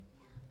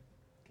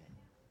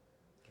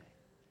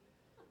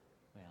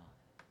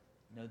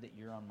know that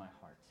you're on my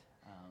heart.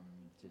 I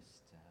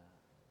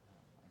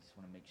just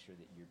want to make sure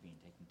that you're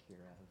being taken care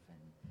of, and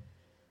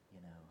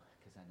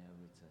because I know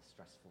it's a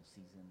stressful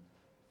season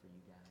for you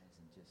guys,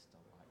 and just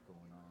a lot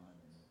going on.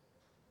 And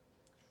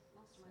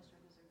most of my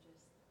struggles are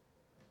just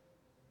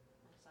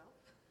myself.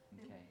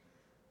 Okay.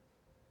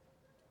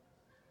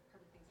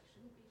 Probably things I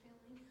shouldn't be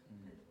feeling.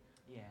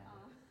 Yeah.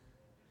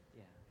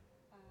 Yeah.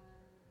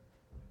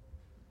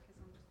 Because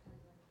I'm just kind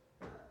of like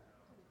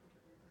totally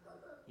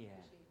introvert.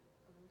 Yeah.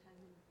 Appreciate alone time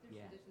and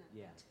Yeah. there's not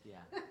Yeah. much.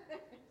 Yeah.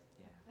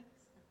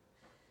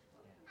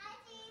 Hi,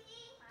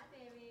 baby. Hi,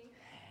 baby.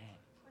 Hey.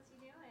 What's he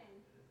doing? Right.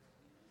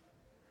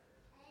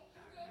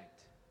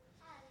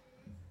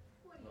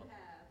 What do you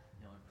have?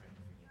 No, I'm praying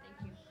for you. Thank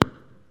you.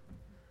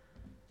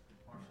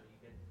 Marshall,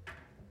 you good?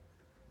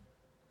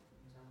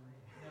 No,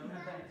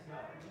 thanks. No,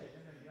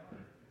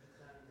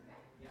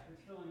 yeah.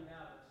 It's filling it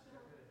out. It's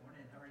good.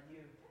 Morning. How are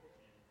you?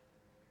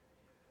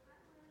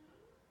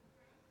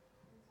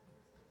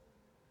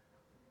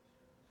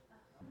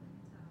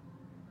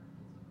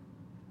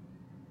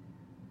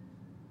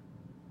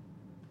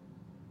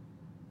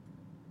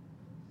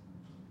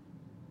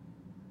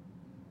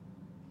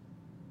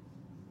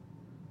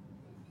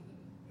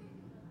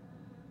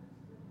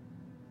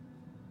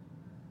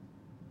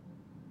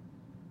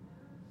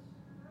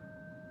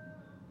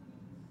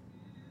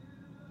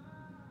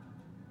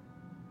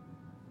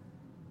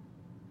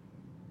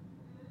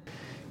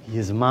 He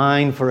is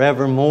mine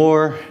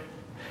forevermore.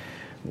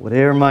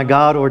 Whatever my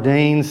God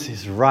ordains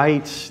is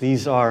right.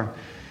 These are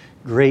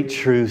great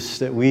truths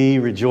that we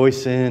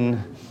rejoice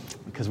in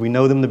because we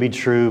know them to be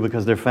true,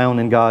 because they're found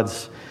in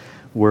God's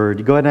Word.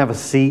 You go ahead and have a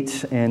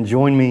seat and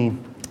join me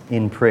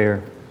in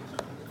prayer.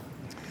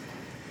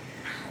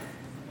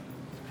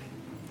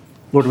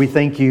 Lord, we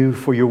thank you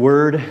for your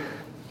Word.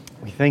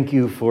 We thank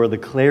you for the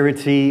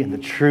clarity and the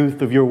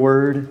truth of your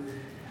Word.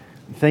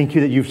 Thank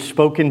you that you've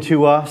spoken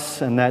to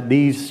us, and that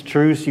these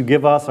truths you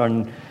give us are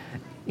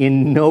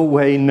in no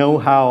way, no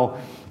how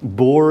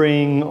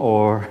boring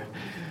or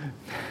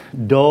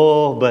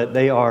dull, but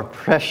they are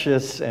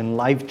precious and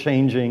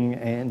life-changing,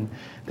 and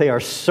they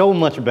are so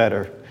much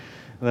better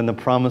than the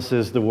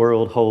promises the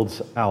world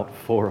holds out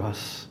for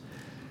us.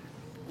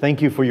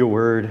 Thank you for your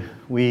word.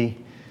 We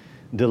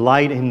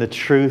delight in the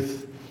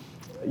truth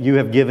you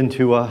have given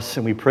to us,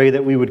 and we pray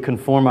that we would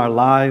conform our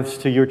lives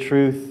to your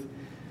truth.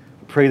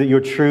 Pray that your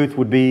truth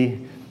would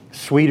be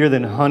sweeter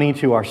than honey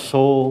to our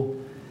soul,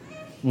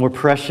 more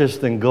precious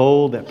than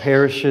gold that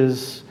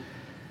perishes.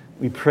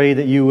 We pray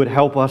that you would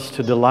help us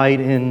to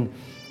delight in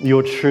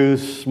your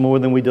truths more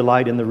than we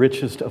delight in the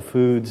richest of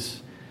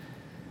foods.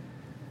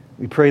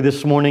 We pray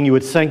this morning you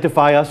would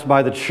sanctify us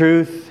by the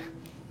truth.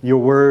 Your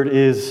word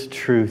is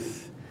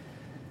truth.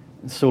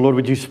 And so, Lord,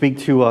 would you speak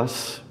to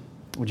us?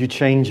 Would you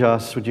change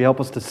us? Would you help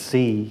us to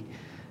see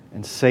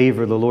and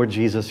savor the Lord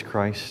Jesus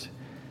Christ?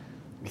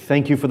 We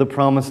thank you for the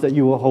promise that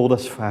you will hold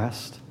us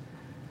fast.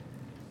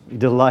 We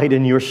delight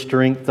in your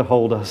strength to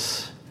hold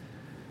us.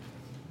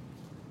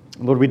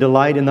 Lord, we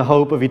delight in the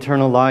hope of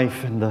eternal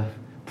life and the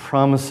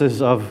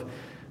promises of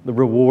the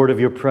reward of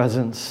your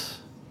presence.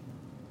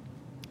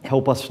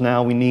 Help us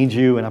now. We need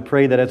you. And I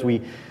pray that as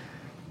we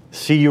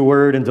see your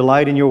word and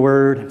delight in your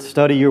word and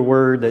study your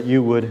word, that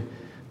you would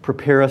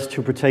prepare us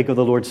to partake of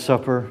the Lord's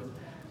Supper.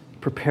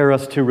 Prepare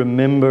us to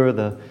remember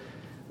the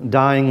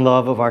dying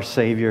love of our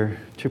Savior,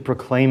 to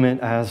proclaim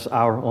it as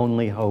our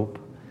only hope.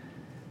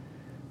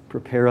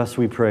 Prepare us,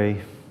 we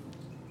pray.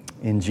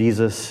 In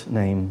Jesus'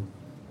 name,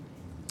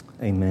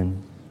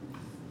 amen.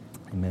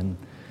 Amen.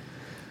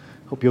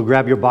 Hope you'll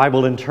grab your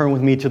Bible and turn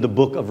with me to the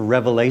book of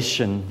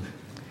Revelation.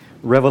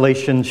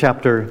 Revelation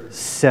chapter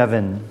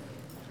 7.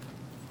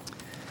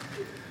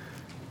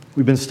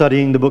 We've been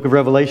studying the book of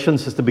Revelation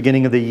since the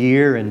beginning of the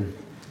year, and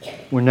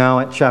we're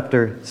now at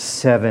chapter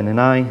 7. And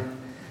I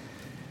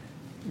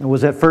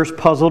was at first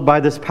puzzled by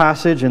this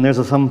passage, and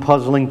there's some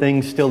puzzling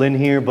things still in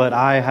here, but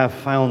I have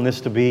found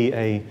this to be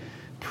a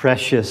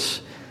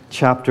precious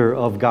chapter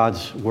of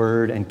God's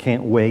Word and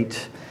can't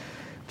wait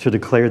to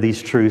declare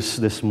these truths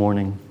this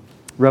morning.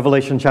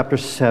 Revelation chapter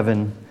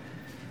 7,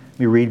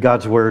 we read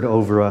God's Word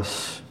over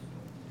us.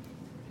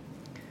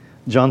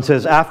 John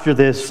says, "After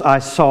this I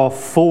saw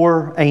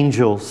 4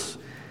 angels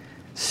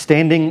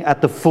standing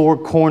at the 4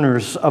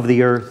 corners of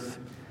the earth,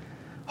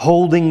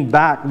 holding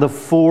back the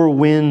 4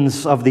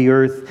 winds of the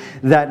earth,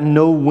 that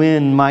no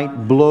wind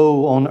might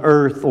blow on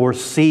earth or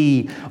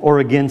sea or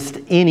against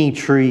any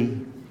tree.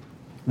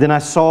 Then I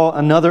saw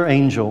another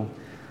angel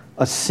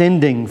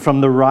ascending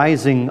from the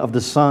rising of the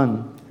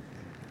sun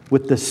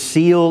with the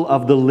seal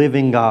of the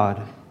living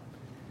God.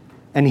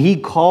 And he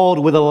called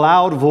with a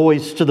loud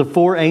voice to the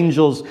 4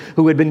 angels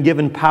who had been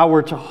given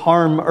power to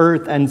harm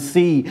earth and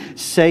sea,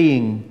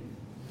 saying,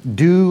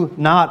 'Do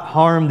not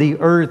harm the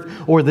earth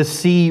or the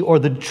sea or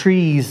the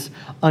trees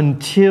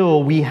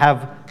until we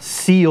have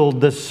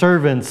sealed the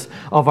servants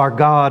of our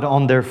God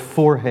on their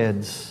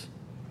foreheads.'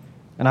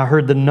 And I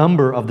heard the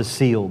number of the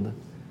sealed,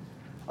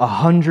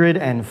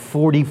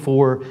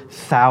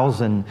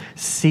 '144,000,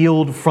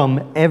 sealed from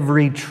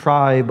every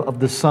tribe of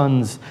the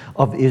sons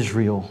of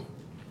Israel.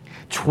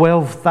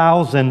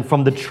 12,000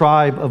 from the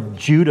tribe of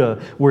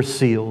Judah were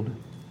sealed.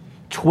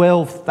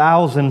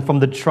 12,000 from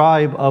the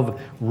tribe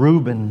of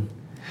Reuben.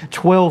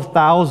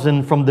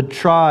 12,000 from the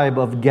tribe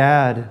of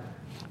Gad.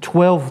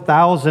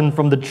 12,000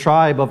 from the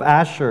tribe of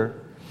Asher.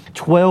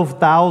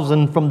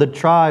 12,000 from the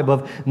tribe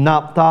of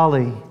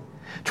Naphtali.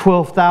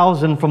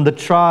 12,000 from the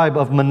tribe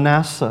of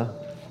Manasseh.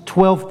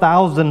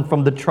 12,000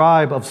 from the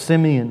tribe of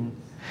Simeon.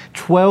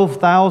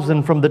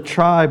 12,000 from the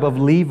tribe of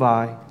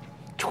Levi.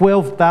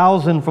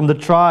 12,000 from the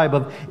tribe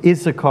of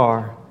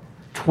Issachar.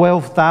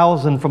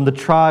 12,000 from the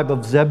tribe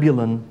of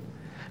Zebulun.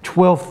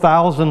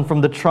 12,000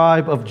 from the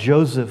tribe of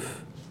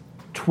Joseph.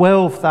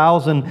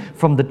 12,000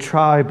 from the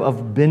tribe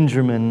of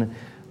Benjamin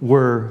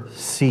were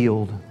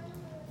sealed.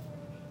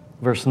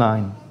 Verse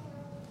 9.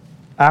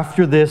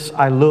 After this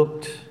I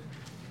looked,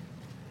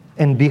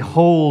 and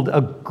behold,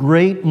 a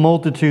great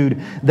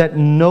multitude that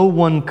no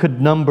one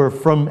could number,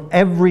 from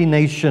every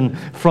nation,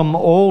 from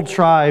all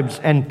tribes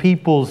and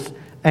peoples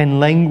and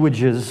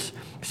languages,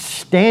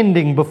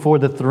 standing before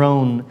the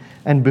throne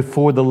and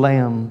before the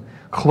Lamb,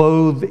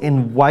 clothed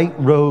in white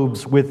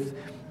robes with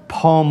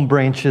palm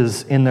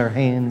branches in their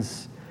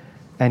hands,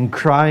 and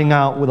crying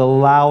out with a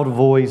loud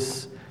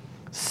voice,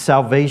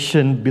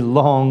 "Salvation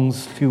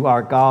belongs to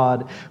our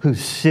God who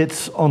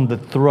sits on the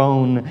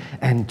throne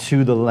and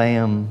to the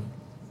Lamb."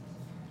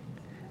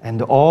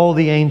 And all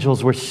the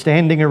angels were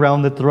standing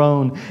around the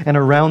throne and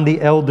around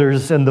the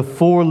elders and the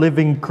four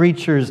living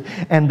creatures,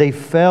 and they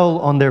fell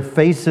on their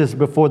faces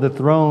before the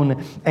throne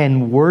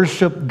and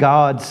worshiped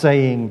God,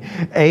 saying,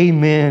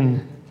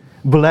 "Amen.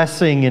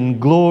 Blessing and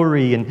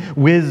glory and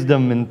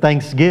wisdom and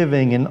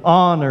thanksgiving and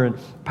honor and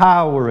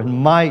power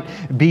and might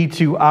be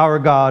to our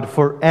God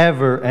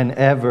forever and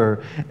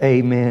ever.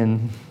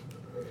 Amen."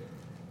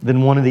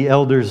 Then one of the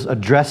elders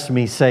addressed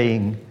me,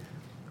 saying,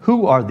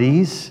 "Who are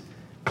these,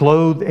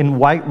 clothed in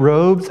white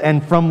robes,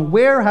 and from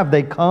where have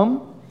they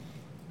come?"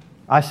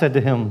 I said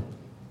to him,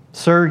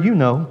 "Sir, you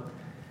know."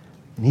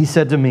 And he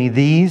said to me,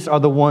 "These are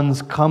the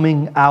ones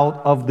coming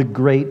out of the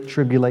great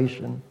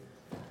tribulation.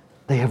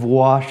 They have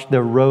washed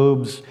their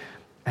robes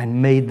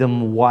and made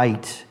them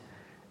white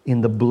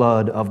in the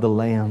blood of the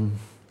Lamb.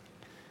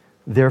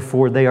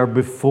 Therefore they are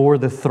before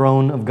the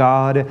throne of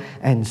God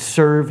and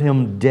serve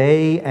Him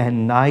day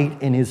and night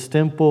in His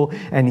temple,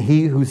 and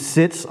He who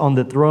sits on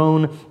the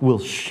throne will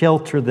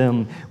shelter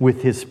them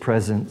with His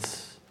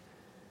presence.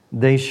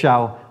 They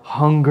shall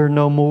hunger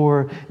no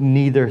more,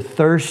 neither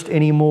thirst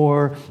any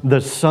more.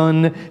 The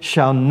sun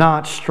shall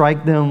not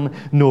strike them,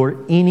 nor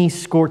any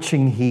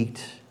scorching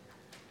heat.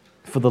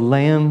 For the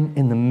Lamb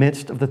in the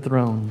midst of the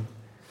throne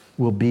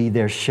will be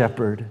their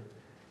shepherd,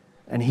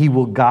 and He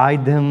will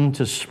guide them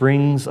to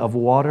springs of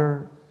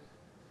water,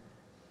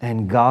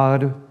 and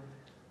God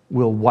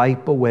will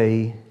wipe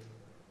away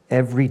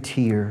every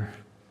tear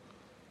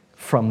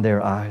from their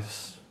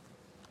eyes."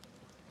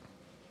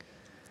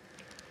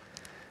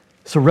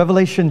 So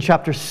Revelation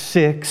chapter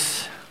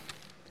 6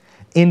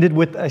 ended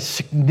with a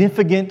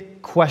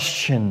significant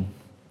question.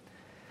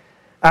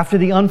 After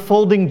the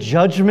unfolding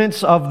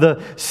judgments of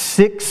the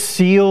 6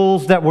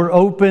 seals that were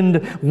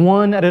opened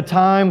one at a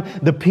time,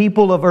 the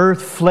people of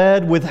earth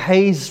fled with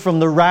haste from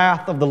the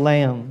wrath of the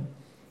Lamb.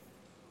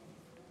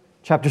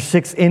 Chapter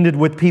 6 ended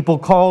with people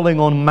calling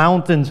on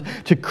mountains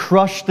to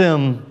crush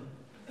them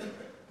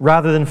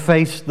rather than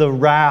face the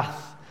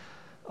wrath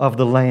of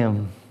the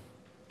Lamb.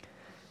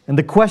 And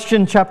the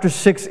question chapter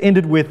 6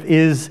 ended with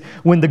is,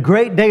 when the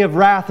great day of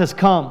wrath has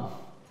come,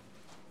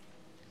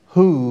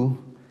 who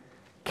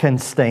can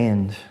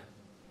stand?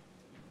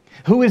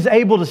 Who is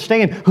able to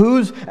stand?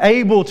 Who's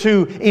able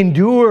to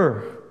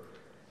endure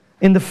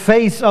in the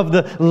face of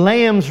the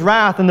Lamb's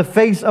wrath, in the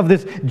face of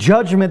this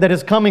judgment that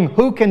is coming?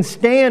 Who can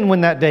stand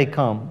when that day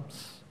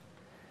comes?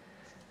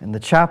 And the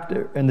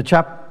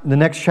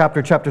next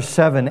chapter, chapter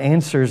 7,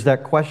 answers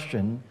that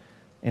question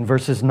in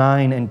verses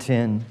 9 and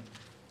 10.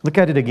 Look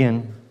at it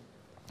again.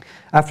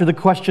 After the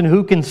question,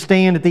 who can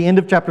stand, at the end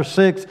of chapter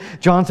 6,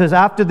 John says,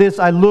 "After this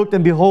I looked,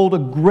 and behold, a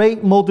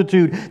great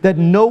multitude that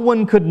no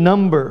one could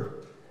number,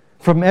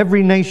 from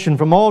every nation,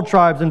 from all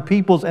tribes and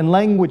peoples and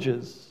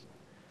languages,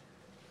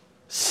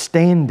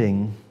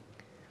 standing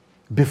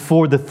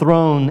before the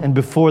throne and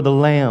before the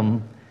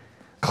Lamb,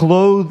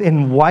 clothed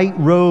in white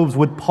robes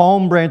with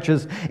palm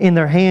branches in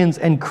their hands,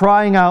 and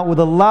crying out with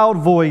a loud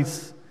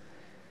voice,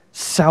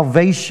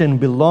 'Salvation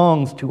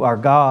belongs to our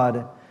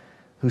God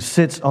who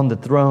sits on the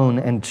throne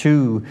and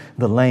to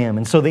the Lamb.'"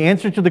 And so the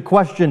answer to the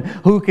question,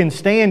 who can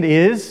stand,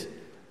 is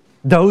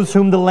those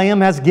whom the Lamb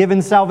has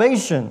given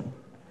salvation.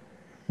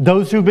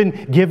 Those who've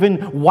been given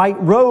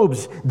white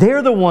robes,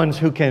 they're the ones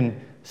who can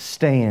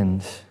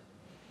stand.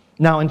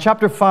 Now in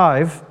chapter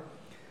 5,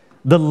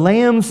 the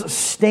Lamb's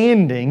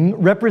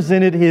standing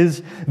represented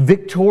His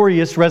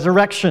victorious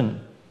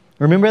resurrection.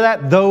 Remember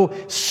that? Though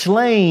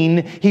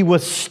slain, He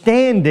was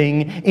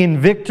standing in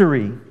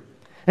victory.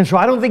 And so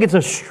I don't think it's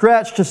a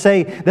stretch to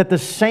say that the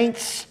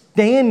saints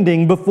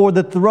standing before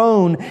the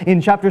throne in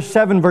chapter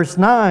 7, verse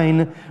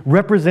 9,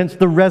 represents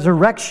the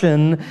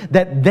resurrection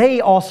that they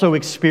also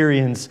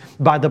experience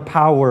by the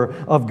power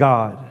of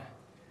God.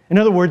 In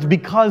other words,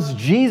 because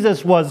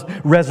Jesus was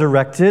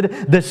resurrected,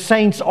 the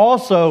saints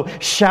also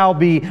shall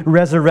be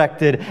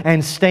resurrected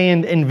and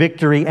stand in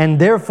victory. And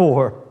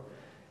therefore,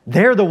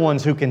 they're the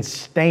ones who can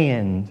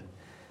stand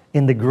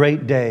in the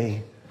great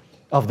day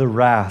of the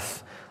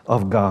wrath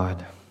of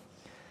God.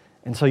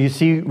 And so you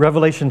see,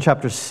 Revelation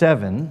chapter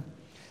 7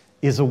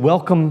 is a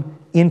welcome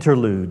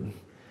interlude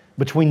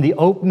between the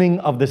opening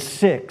of the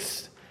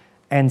 6th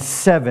and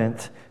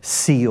 7th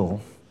seal.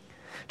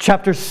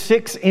 Chapter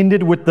 6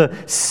 ended with the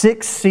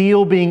 6th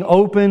seal being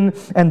opened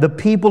and the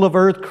people of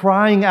earth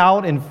crying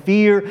out in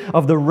fear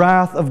of the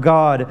wrath of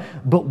God.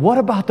 But what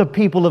about the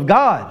people of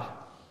God?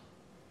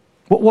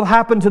 What will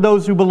happen to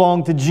those who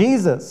belong to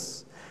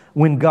Jesus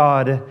when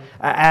God,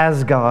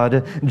 as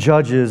God,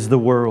 judges the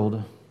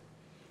world?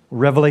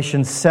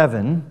 Revelation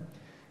 7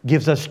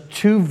 gives us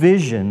 2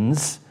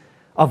 visions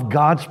of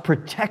God's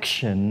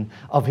protection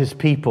of His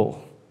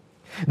people.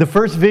 The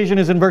first vision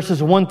is in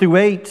verses 1 through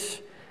 8.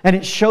 And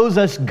it shows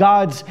us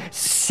God's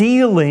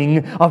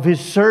sealing of His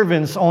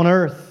servants on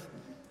earth.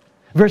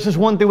 Verses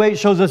 1 through 8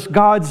 shows us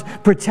God's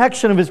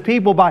protection of His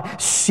people by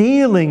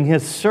sealing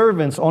His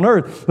servants on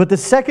earth. But the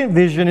second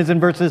vision is in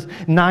verses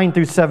 9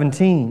 through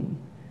 17.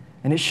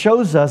 And it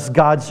shows us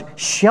God's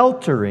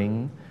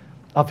sheltering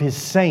of His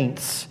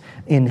saints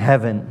in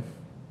heaven.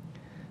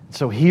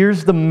 So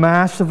here's the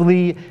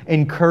massively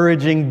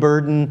encouraging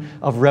burden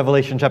of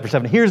Revelation chapter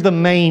 7. Here's the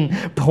main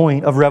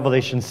point of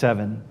Revelation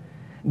 7.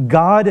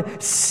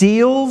 God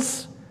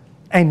seals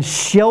and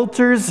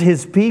shelters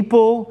His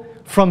people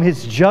from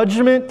His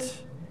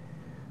judgment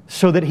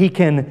so that He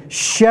can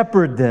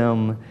shepherd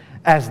them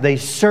as they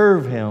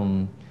serve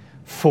Him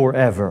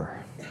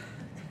forever.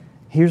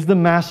 Here's the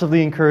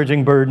massively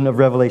encouraging burden of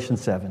Revelation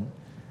 7.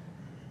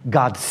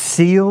 God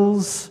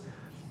seals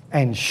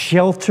and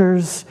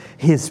shelters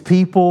His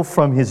people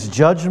from His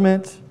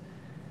judgment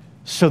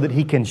so that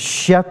He can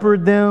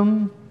shepherd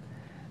them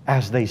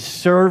as they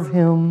serve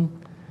Him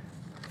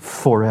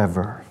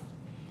forever.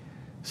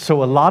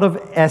 So a lot of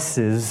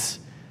S's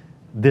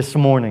this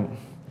morning.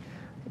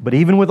 But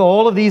even with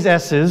all of these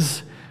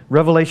S's,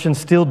 Revelation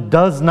still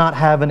does not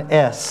have an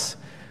S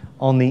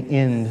on the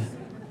end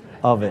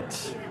of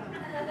it.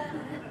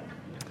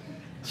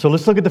 So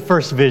let's look at the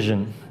first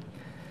vision.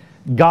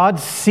 God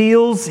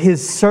seals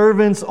His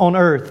servants on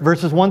earth.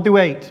 Verses 1 through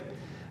 8.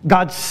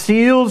 God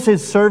seals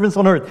His servants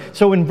on earth.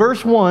 So in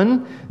verse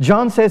 1,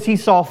 John says he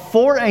saw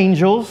 4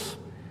 angels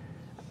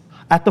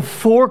at the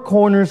 4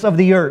 corners of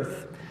the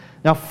earth.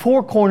 Now,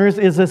 4 corners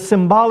is a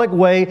symbolic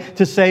way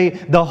to say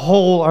the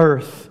whole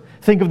earth.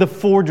 Think of the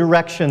 4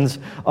 directions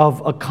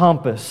of a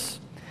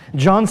compass.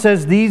 John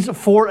says these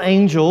 4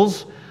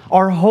 angels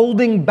are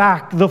holding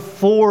back the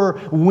 4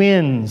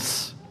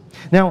 winds.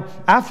 Now,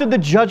 after the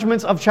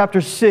judgments of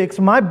chapter 6,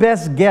 my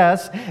best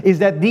guess is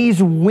that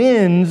these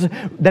winds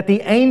that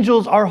the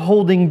angels are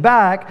holding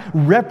back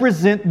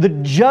represent the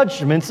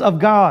judgments of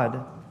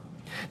God.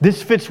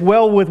 This fits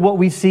well with what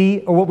we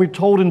see, or what we're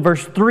told in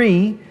verse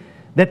 3,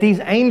 that these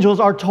angels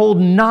are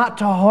told not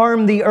to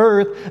harm the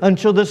earth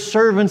until the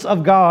servants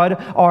of God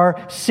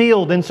are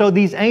sealed. And so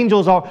these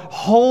angels are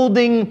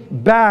holding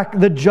back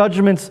the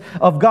judgments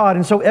of God.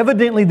 And so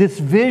evidently this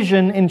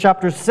vision in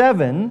chapter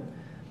 7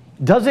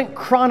 doesn't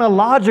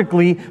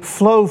chronologically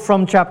flow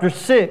from chapter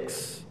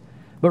 6,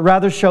 but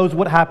rather shows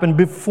what happened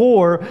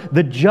before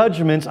the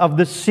judgments of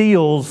the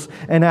seals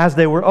and as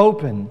they were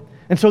opened.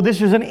 And so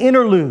this is an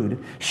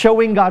interlude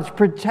showing God's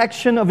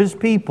protection of His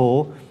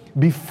people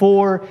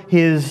before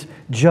His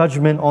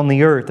judgment on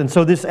the earth. And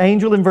so this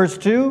angel in verse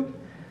 2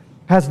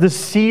 has the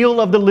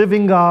seal of the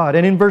living God.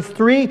 And in verse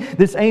 3,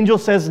 this angel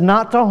says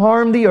not to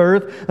harm the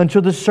earth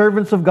until the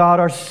servants of God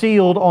are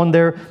sealed on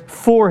their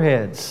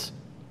foreheads.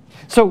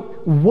 So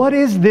what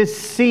is this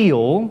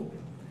seal,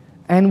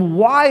 and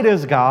why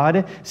does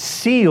God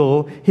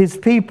seal His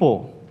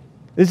people?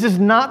 This is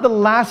not the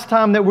last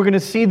time that we're going to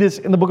see this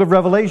in the book of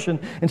Revelation.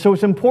 And so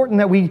it's important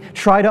that we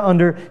try to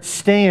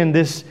understand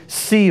this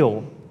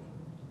seal.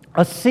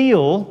 A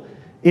seal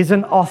is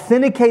an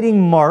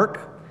authenticating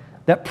mark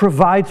that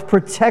provides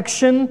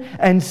protection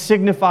and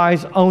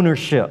signifies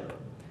ownership.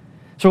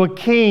 So a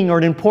king or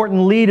an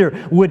important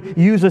leader would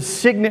use a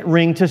signet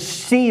ring to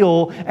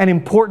seal an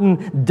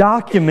important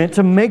document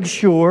to make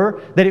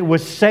sure that it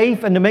was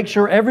safe and to make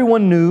sure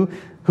everyone knew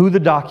who the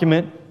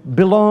document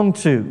belonged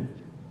to.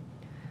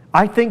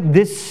 I think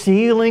this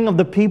sealing of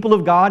the people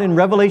of God in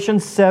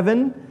Revelation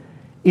 7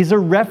 is a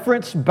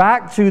reference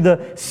back to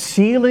the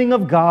sealing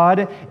of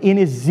God in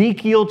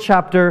Ezekiel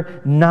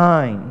chapter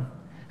 9.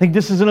 I think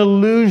this is an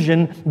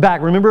allusion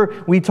back.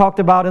 Remember, we talked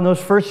about in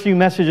those first few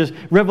messages,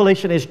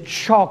 Revelation is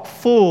chock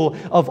full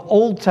of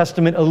Old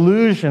Testament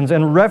allusions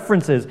and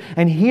references.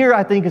 And here,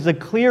 I think, is a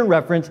clear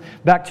reference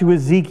back to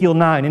Ezekiel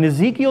 9. In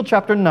Ezekiel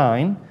chapter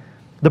 9,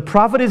 the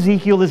prophet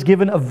Ezekiel is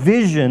given a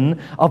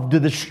vision of the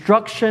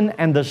destruction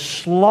and the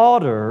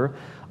slaughter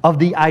of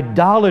the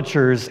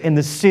idolaters in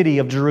the city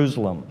of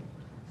Jerusalem.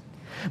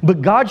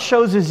 But God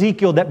shows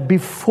Ezekiel that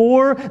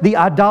before the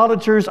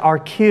idolaters are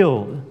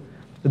killed,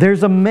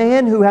 there's a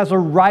man who has a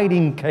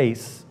writing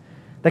case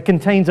that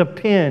contains a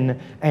pen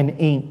and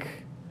ink.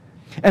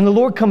 And the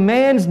Lord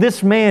commands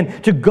this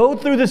man to go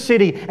through the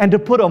city and to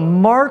put a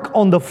mark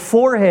on the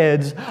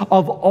foreheads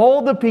of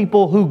all the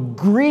people who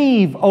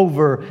grieve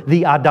over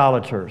the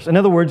idolaters. In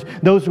other words,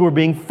 those who are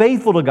being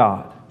faithful to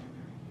God.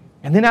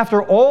 And then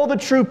after all the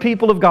true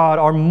people of God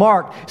are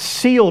marked,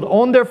 sealed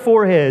on their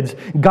foreheads,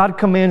 God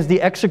commands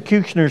the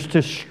executioners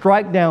to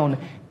strike down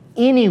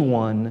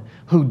anyone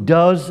who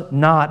does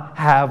not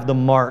have the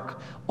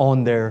mark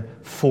on their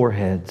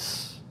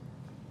foreheads.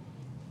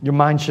 Your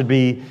mind should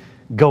be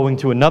going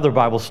to another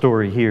Bible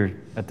story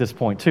here at this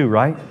point too,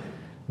 right?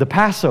 The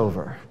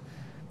Passover.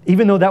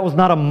 Even though that was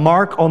not a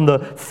mark on the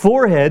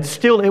forehead,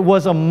 still it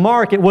was a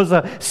mark. It was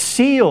a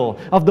seal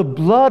of the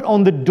blood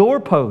on the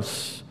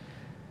doorposts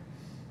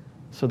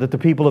so that the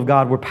people of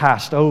God were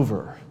passed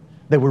over.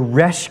 They were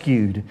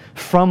rescued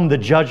from the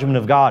judgment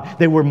of God.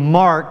 They were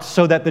marked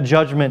so that the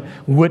judgment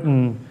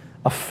wouldn't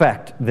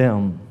affect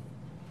them.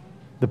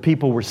 The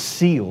people were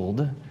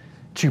sealed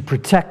to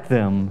protect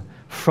them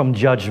from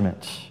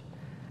judgment.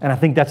 And I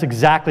think that's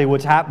exactly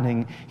what's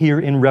happening here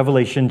in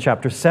Revelation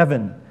chapter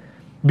 7.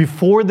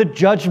 Before the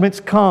judgments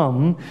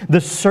come,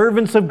 the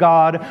servants of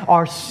God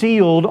are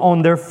sealed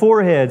on their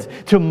foreheads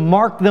to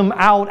mark them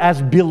out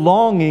as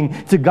belonging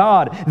to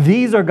God.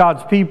 These are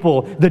God's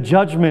people. The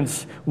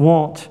judgments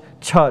won't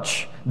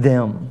touch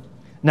them.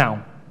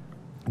 Now,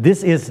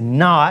 this is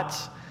not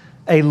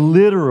a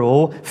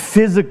literal,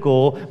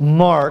 physical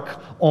mark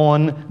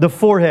on the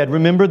forehead.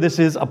 Remember, this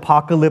is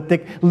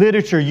apocalyptic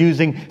literature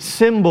using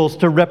symbols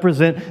to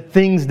represent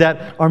things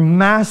that are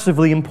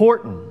massively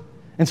important.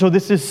 And so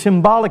this is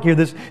symbolic here.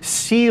 This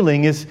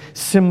sealing is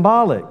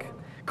symbolic.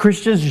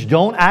 Christians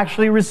don't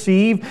actually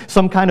receive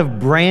some kind of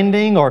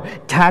branding or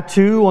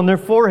tattoo on their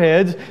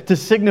foreheads to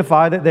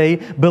signify that they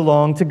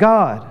belong to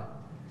God.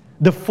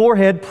 The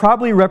forehead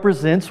probably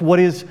represents what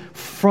is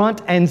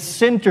front and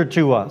center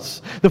to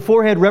us. The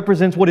forehead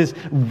represents what is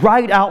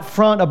right out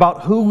front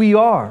about who we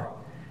are.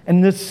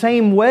 In the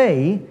same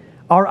way,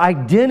 our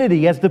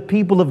identity as the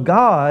people of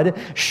God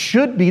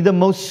should be the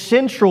most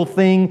central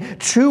thing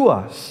to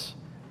us.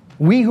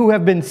 We who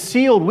have been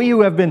sealed, we who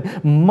have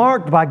been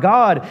marked by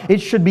God, it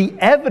should be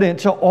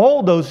evident to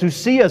all those who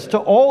see us, to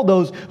all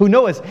those who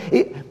know us.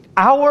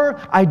 Our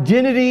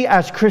identity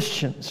as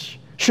Christians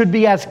should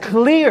be as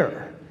clear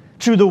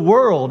to the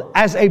world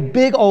as a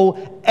big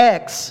old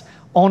X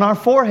on our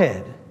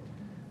forehead.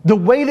 The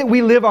way that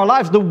we live our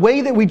lives, the way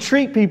that we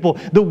treat people,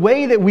 the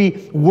way that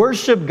we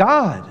worship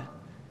God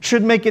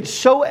should make it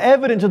so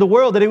evident to the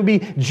world that it would be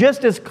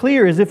just as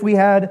clear as if we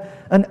had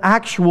an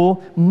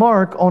actual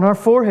mark on our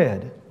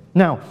forehead.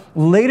 Now,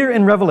 later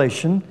in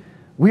Revelation,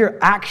 we are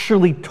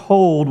actually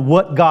told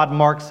what God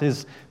marks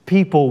His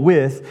people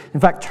with. In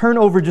fact, turn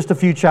over just a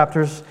few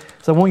chapters,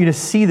 so I want you to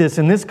see this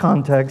in this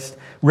context.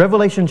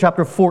 Revelation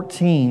chapter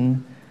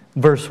 14,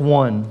 verse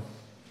 1.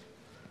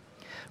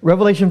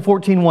 Revelation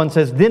 14:1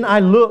 says, "Then I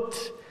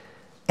looked,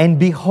 and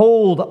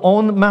behold,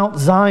 on Mount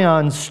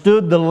Zion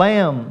stood the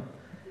Lamb,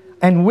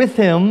 and with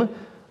Him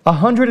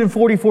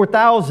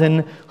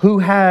 144,000 who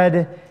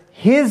had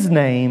His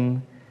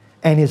name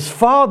and His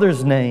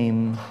Father's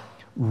name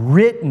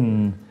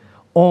written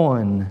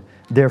on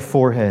their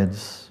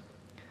foreheads."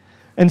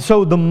 And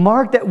so the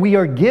mark that we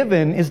are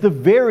given is the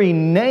very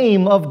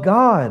name of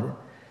God.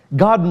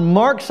 God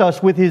marks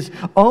us with His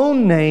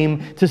own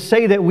name to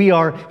say that we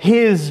are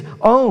His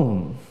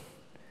own.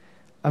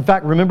 In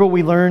fact, remember what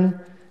we learned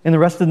in the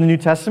rest of the New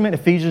Testament?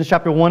 Ephesians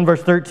chapter 1,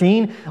 verse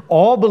 13.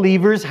 All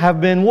believers have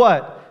been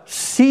what?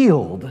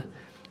 Sealed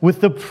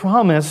with the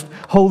promised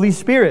Holy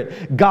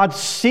Spirit. God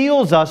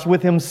seals us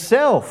with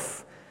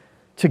Himself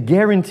to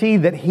guarantee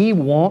that He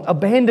won't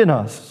abandon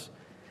us.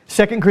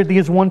 2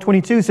 Corinthians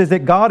 1:22 says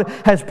that God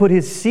has put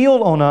His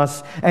seal on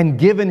us and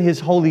given His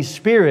Holy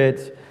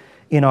Spirit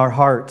in our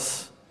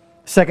hearts.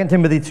 2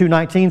 Timothy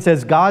 2:19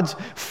 says, God's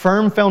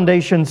firm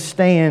foundation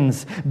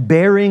stands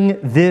bearing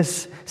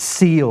this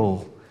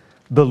seal.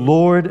 The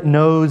Lord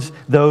knows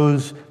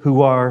those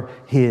who are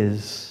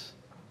His.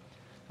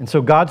 And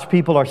so God's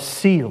people are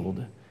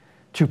sealed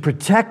to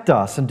protect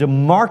us and to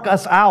mark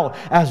us out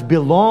as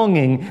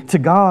belonging to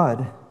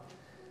God.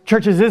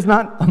 Churches, this is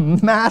not a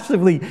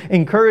massively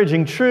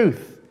encouraging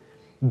truth.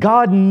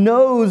 God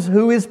knows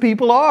who His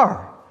people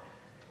are.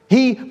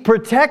 He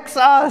protects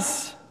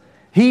us.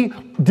 He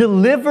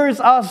delivers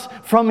us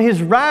from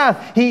His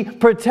wrath. He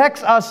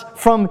protects us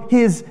from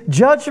His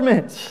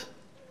judgment.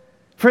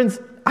 Friends,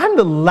 I'm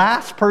the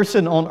last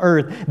person on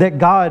earth that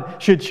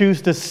God should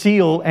choose to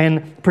seal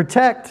and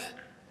protect.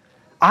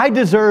 I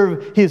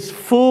deserve His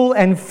full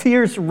and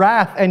fierce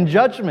wrath and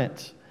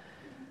judgment.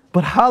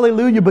 But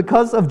hallelujah,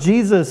 because of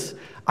Jesus,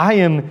 I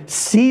am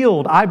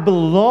sealed. I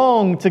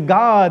belong to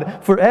God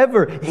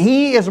forever.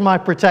 He is my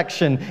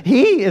protection.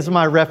 He is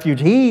my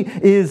refuge. He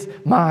is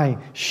my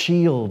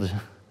shield.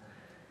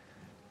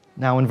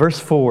 Now in verse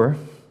 4,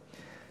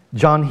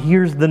 John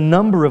hears the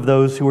number of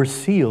those who are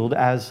sealed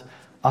as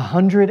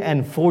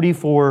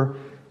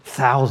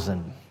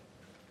 144,000.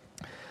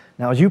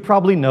 Now, as you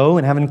probably know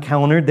and have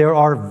encountered, there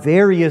are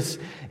various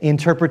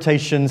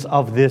interpretations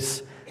of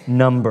this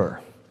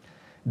number.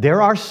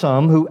 There are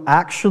some who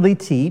actually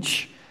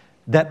teach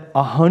that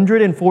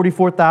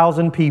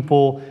 144,000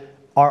 people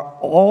are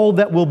all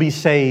that will be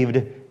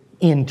saved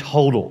in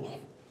total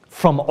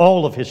from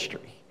all of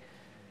history,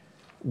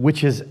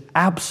 which is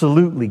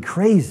absolutely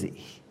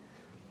crazy.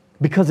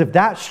 Because if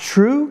that's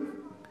true,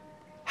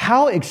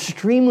 how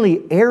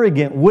extremely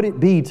arrogant would it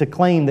be to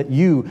claim that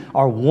you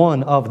are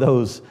one of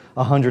those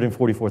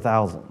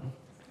 144,000?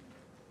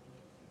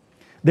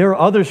 There are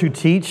others who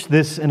teach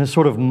this in a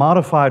sort of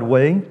modified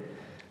way.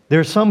 There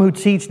are some who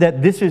teach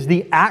that this is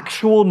the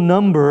actual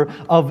number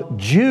of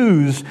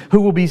Jews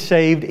who will be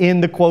saved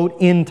in the, quote,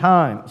 end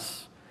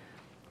times.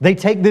 They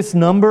take this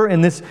number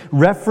and this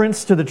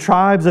reference to the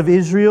tribes of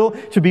Israel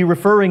to be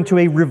referring to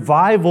a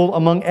revival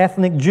among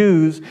ethnic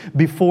Jews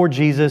before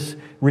Jesus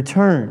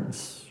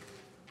returns.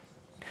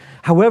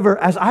 However,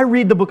 as I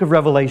read the book of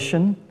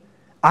Revelation,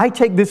 I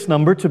take this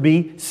number to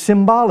be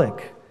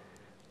symbolic,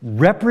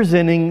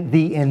 representing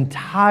the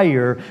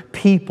entire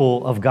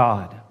people of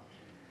God.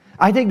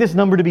 I take this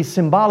number to be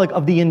symbolic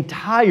of the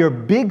entire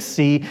Big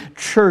C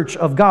church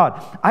of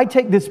God. I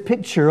take this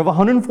picture of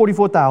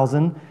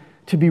 144,000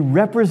 to be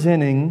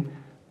representing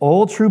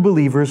all true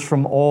believers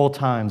from all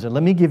times. And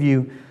let me give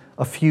you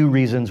a few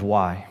reasons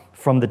why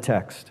from the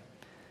text.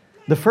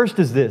 The first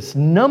is this: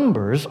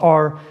 numbers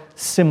are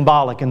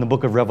symbolic in the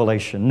book of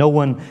Revelation. No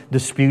one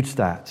disputes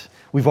that.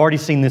 We've already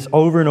seen this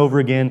over and over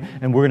again,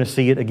 and we're going to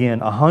see it again.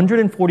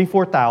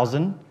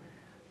 144,000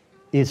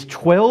 is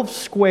 12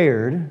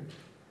 squared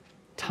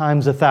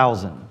times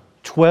 1,000.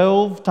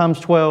 12 times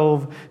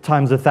 12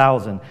 times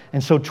 1,000.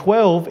 And so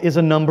 12 is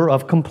a number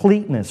of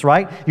completeness,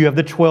 right? You have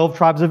the 12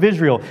 tribes of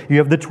Israel. You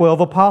have the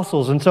 12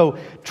 apostles. And so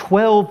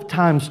 12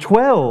 times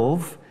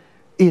 12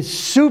 is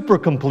super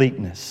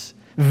completeness.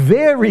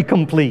 Very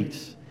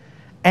complete.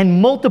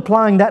 And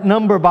multiplying that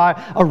number by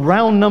a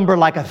round number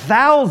like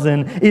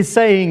 1,000 is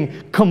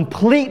saying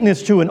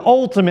completeness to an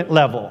ultimate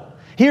level.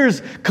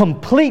 Here's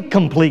complete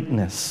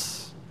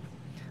completeness.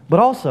 But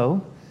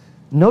also,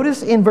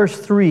 notice in verse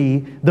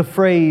 3 the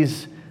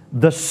phrase,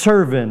 the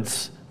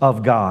servants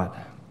of God.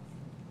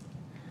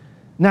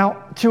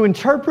 Now, to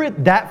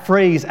interpret that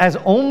phrase as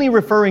only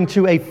referring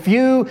to a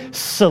few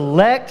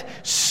select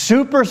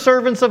super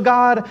servants of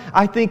God,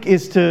 I think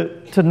is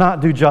to not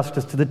do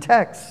justice to the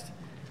text.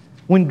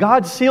 When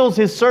God seals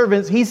His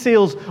servants, He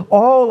seals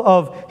all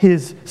of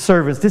His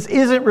servants. This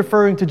isn't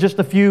referring to just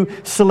a few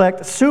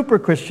select super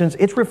Christians.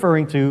 It's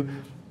referring to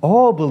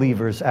all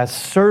believers as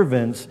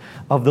servants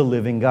of the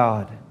living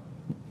God.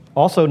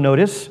 Also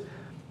notice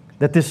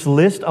that this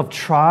list of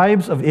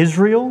tribes of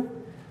Israel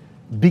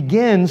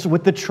begins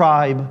with the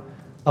tribe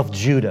of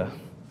Judah.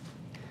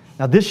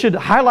 Now this should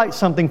highlight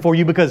something for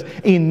you, because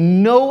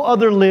in no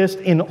other list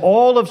in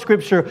all of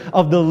Scripture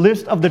of the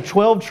list of the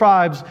 12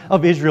 tribes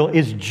of Israel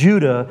is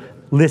Judah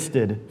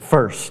listed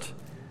first.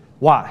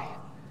 Why?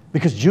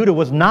 Because Judah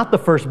was not the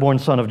firstborn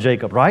son of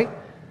Jacob, right?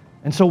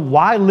 And so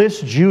why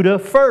list Judah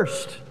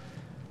first?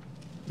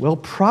 Well,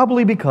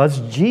 probably because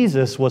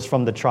Jesus was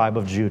from the tribe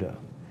of Judah.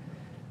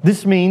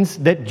 This means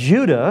that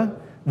Judah,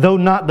 though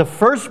not the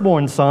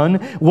firstborn son,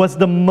 was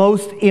the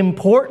most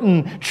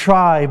important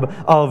tribe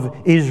of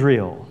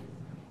Israel.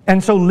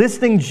 And so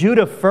listing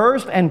Judah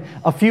first and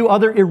a few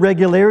other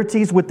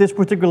irregularities with this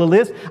particular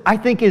list, I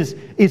think is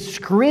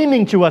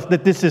screaming to us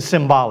that this is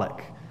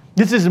symbolic.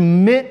 This is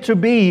meant to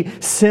be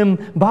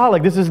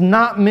symbolic. This is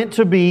not meant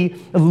to be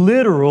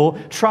literal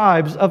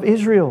tribes of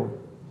Israel.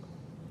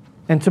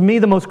 And to me,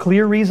 the most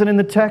clear reason in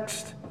the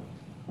text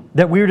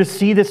that we're to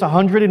see this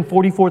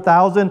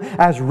 144,000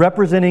 as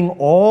representing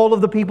all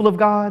of the people of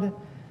God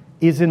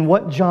is in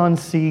what John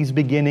sees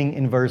beginning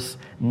in verse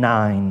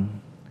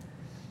 9.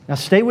 Now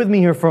stay with me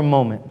here for a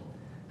moment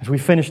as we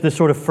finish this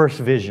sort of first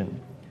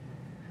vision.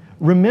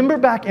 Remember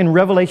back in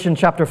Revelation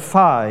chapter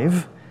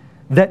 5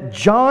 that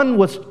John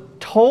was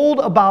told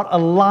about a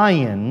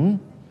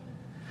lion,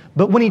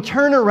 but when he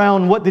turned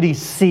around, what did he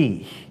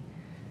see?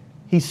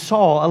 He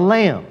saw a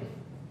lamb.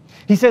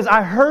 He says,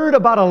 I heard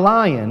about a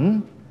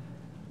lion,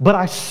 but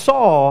I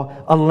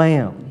saw a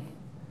lamb.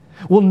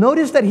 Well,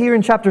 notice that here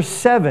in chapter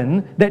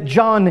 7 that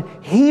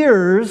John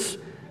hears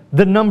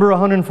the number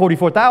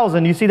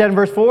 144,000. You see that in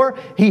verse 4?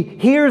 He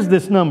hears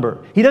this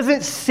number. He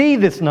doesn't see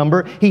this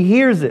number, he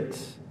hears it.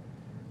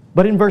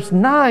 But in verse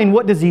 9,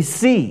 what does he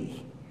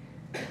see?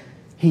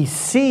 He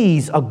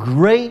sees a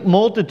great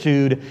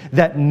multitude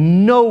that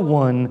no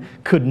one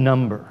could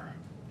number.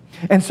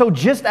 And so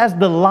just as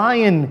the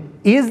lion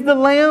is the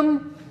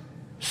lamb,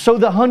 so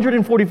the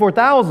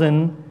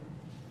 144,000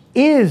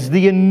 is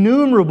the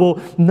innumerable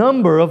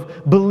number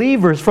of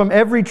believers from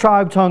every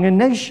tribe, tongue, and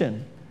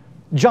nation.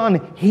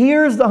 John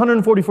hears the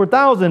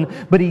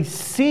 144,000, but he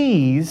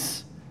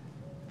sees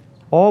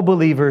all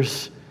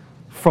believers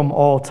from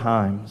all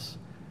times.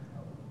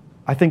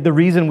 I think the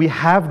reason we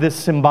have this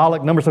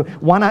symbolic number, so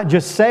why not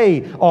just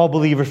say all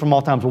believers from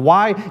all times?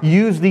 Why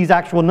use these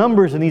actual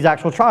numbers and these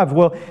actual tribes?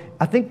 Well,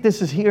 I think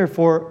this is here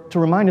to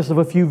remind us of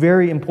a few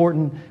very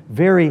important,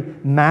 very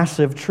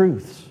massive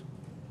truths.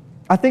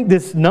 I think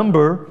this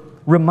number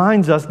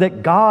reminds us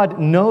that God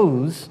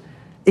knows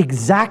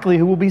exactly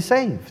who will be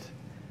saved.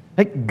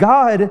 Like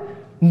God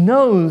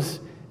knows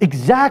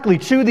exactly,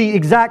 to the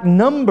exact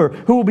number,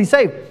 who will be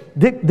saved.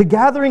 The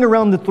gathering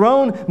around the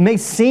throne may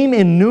seem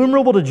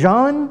innumerable to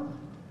John,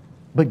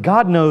 but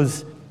God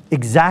knows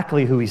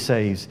exactly who He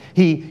saves.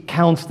 He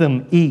counts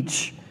them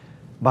each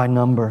by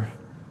number.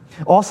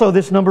 Also,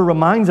 this number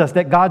reminds us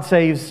that God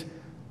saves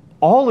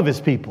all of His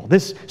people.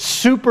 This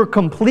super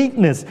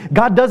completeness.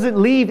 God doesn't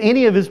leave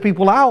any of His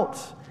people out.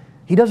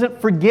 He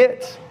doesn't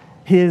forget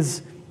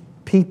His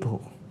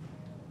people.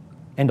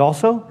 And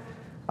also,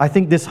 I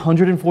think this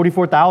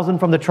 144,000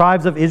 from the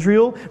tribes of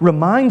Israel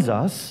reminds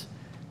us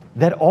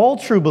that all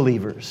true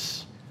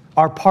believers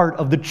are part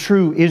of the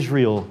true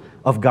Israel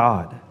of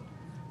God.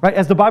 Right?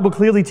 As the Bible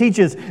clearly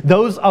teaches,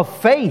 those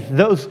of faith,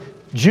 those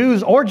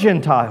Jews or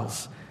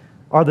Gentiles,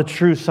 are the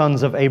true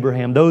sons of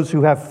Abraham. Those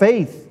who have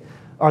faith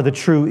are the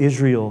true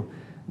Israel.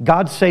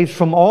 God saves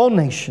from all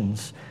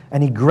nations,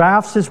 and He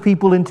grafts His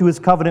people into His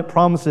covenant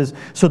promises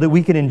so that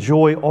we can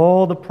enjoy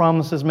all the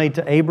promises made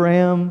to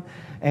Abraham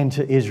and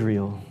to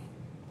Israel.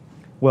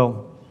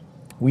 Well,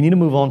 we need to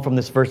move on from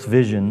this first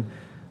vision,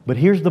 but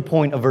here's the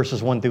point of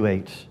verses 1 through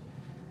 8.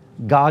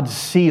 God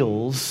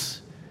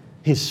seals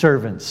His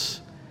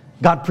servants.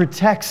 God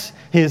protects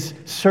His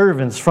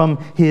servants from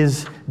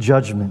His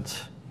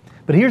judgment.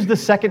 But here's the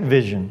second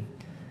vision.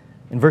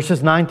 In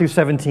verses 9 through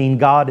 17,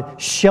 God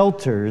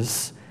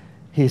shelters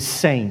His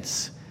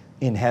saints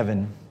in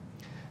heaven.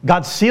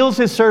 God seals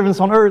His servants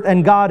on earth,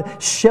 and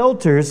God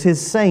shelters His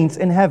saints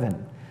in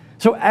heaven.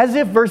 So as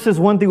if verses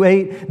 1 through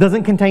 8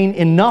 doesn't contain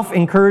enough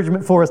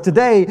encouragement for us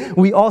today,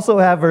 we also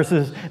have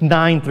verses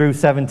 9 through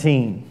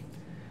 17.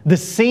 The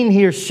scene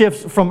here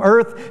shifts from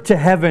earth to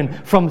heaven,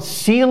 from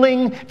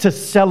sealing to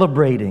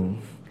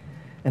celebrating.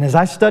 And as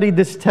I studied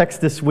this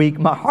text this week,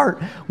 my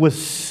heart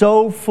was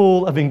so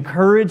full of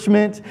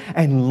encouragement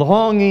and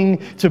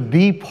longing to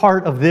be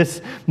part of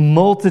this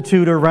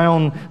multitude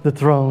around the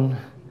throne.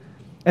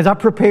 As I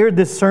prepared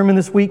this sermon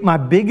this week, my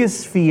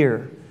biggest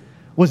fear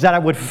was that I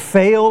would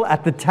fail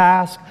at the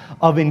task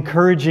of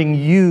encouraging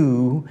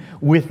you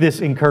with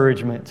this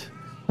encouragement.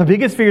 My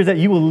biggest fear is that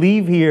you will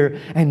leave here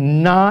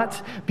and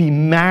not be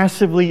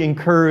massively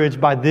encouraged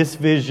by this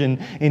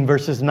vision in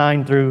verses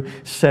 9 through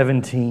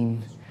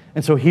 17.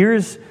 And so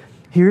here's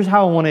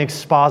how I want to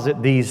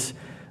exposit these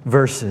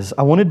verses.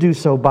 I want to do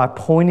so by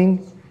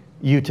pointing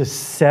you to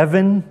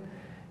 7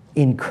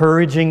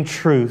 encouraging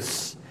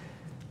truths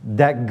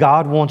that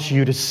God wants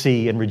you to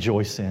see and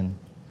rejoice in.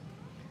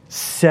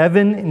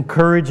 7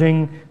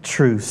 encouraging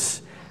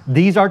truths.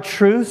 These are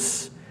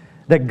truths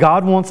that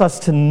God wants us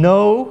to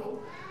know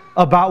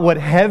about what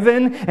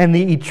heaven and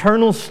the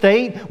eternal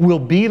state will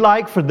be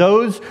like for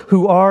those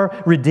who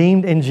are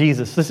redeemed in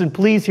Jesus. Listen,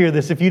 please hear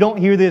this. If you don't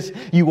hear this,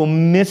 you will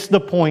miss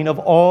the point of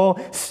all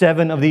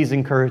 7 of these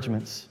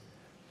encouragements.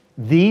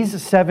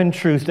 These 7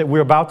 truths that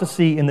we're about to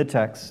see in the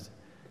text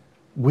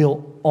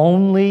will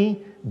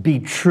only be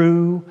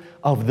true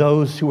of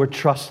those who are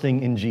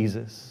trusting in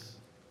Jesus.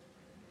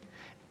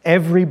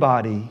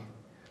 Everybody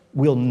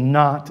will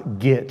not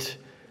get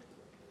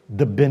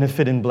the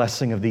benefit and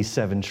blessing of these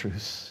 7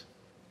 truths.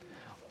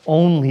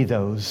 Only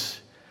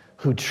those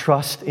who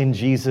trust in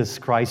Jesus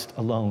Christ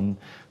alone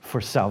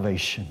for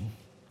salvation.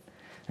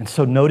 And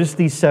so notice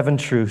these 7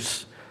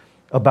 truths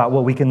about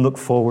what we can look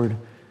forward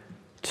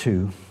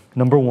to.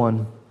 Number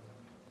 1,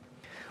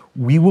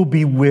 we will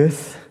be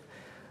with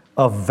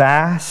a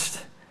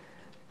vast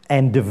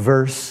and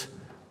diverse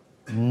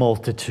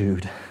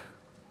multitude.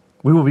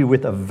 We will be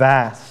with a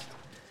vast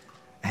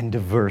and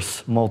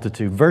diverse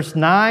multitude. Verse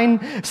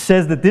 9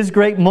 says that this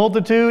great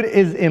multitude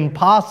is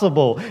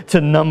impossible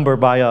to number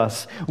by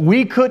us.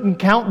 We couldn't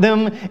count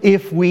them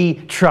if we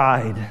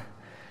tried.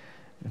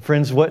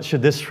 Friends, what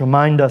should this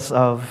remind us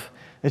of?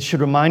 It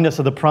should remind us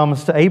of the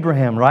promise to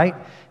Abraham, right?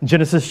 In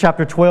Genesis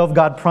chapter 12,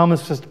 God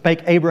promises to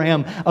make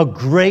Abraham a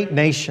great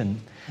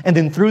nation. And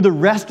then through the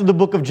rest of the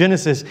book of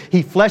Genesis,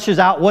 He fleshes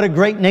out what a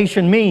great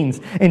nation means.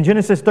 In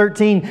Genesis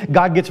 13,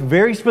 God gets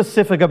very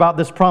specific about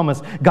this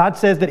promise. God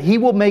says that He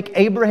will make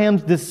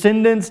Abraham's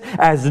descendants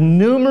as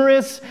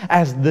numerous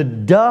as the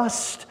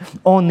dust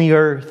on the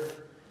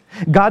earth.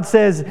 God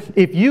says,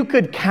 if you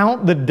could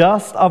count the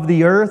dust of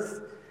the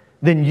earth,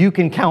 then you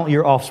can count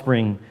your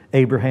offspring,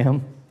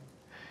 Abraham.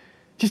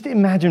 Just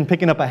imagine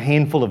picking up a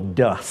handful of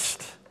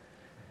dust.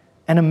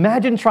 And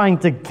imagine trying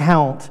to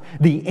count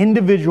the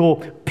individual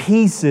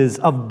pieces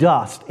of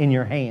dust in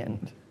your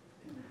hand.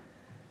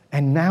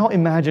 And now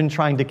imagine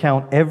trying to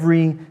count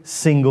every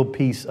single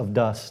piece of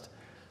dust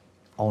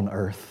on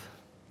earth.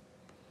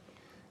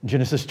 In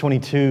Genesis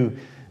 22,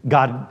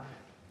 God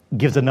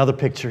gives another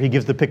picture. He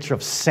gives the picture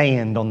of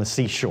sand on the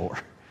seashore.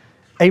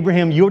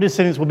 Abraham, your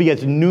descendants will be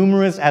as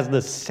numerous as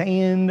the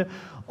sand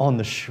on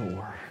the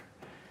shore.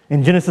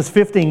 In Genesis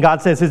 15,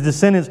 God says His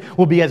descendants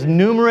will be as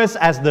numerous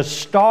as the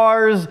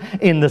stars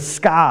in the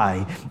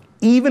sky.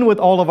 Even with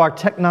all of our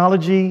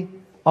technology,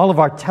 all of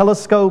our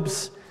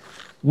telescopes,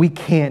 we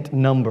can't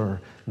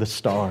number the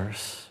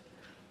stars.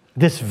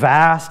 This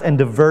vast and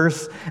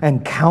diverse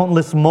and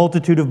countless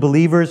multitude of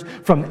believers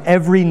from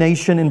every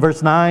nation in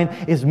verse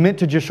 9 is meant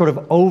to just sort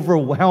of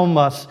overwhelm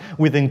us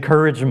with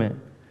encouragement.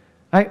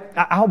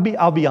 I'll be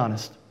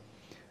honest.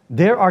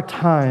 There are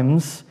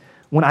times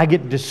when I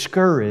get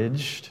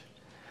discouraged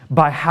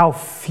by how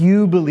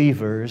few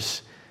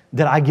believers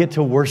that I get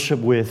to worship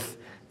with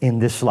in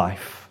this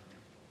life.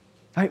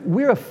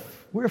 We're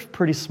a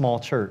pretty small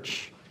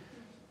church.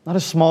 Not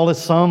as small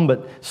as some,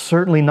 but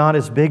certainly not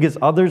as big as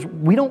others.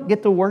 We don't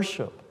get to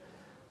worship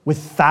with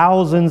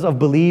thousands of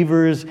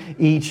believers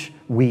each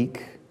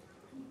week.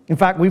 In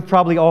fact, we've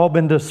probably all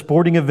been to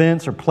sporting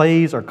events or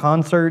plays or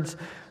concerts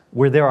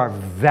where there are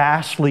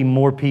vastly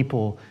more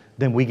people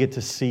than we get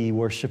to see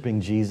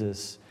worshiping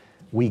Jesus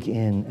week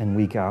in and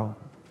week out.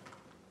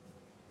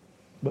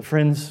 But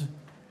friends,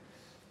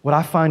 what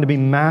I find to be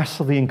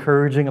massively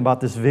encouraging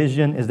about this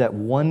vision is that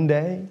one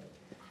day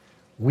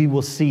we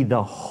will see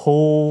the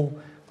whole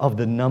of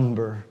the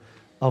number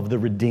of the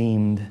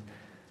redeemed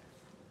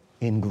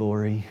in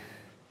glory.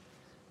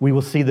 We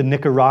will see the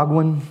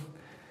Nicaraguan,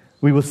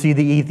 we will see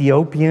the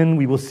Ethiopian,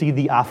 we will see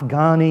the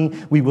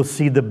Afghani, we will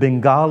see the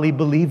Bengali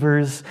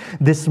believers.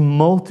 This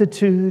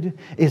multitude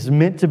is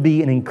meant to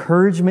be an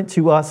encouragement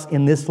to us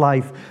in this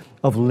life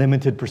of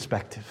limited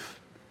perspective.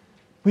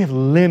 We have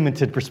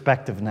limited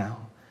perspective now.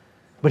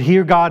 But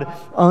here God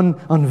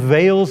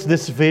unveils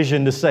this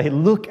vision to say,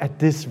 look at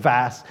this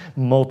vast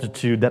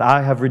multitude that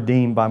I have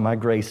redeemed by my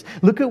grace.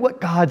 Look at what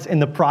God's in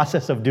the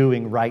process of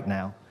doing right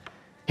now.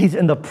 He's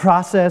in the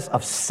process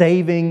of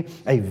saving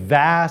a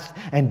vast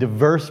and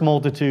diverse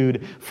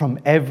multitude from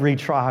every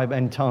tribe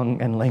and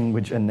tongue and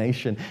language and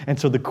nation. And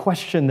so the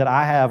question that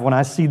I have when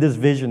I see this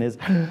vision is,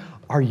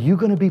 are you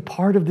going to be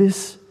part of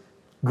this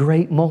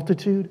great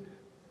multitude?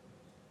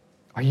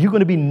 Are you going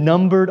to be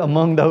numbered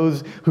among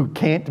those who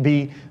can't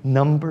be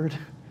numbered?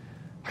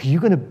 Are you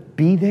going to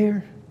be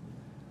there?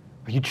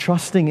 Are you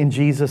trusting in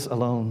Jesus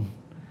alone?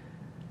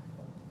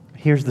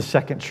 Here's the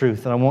second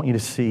truth that I want you to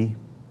see.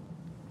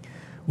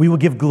 We will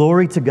give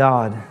glory to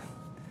God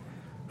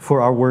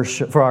for our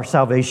worship, for our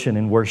salvation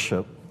in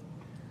worship.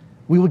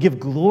 We will give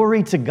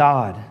glory to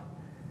God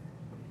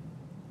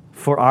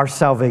for our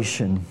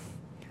salvation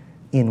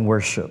in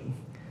worship.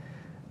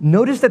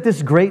 Notice that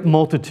this great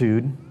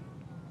multitude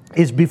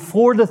is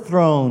before the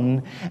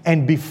throne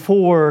and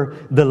before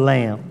the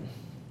Lamb.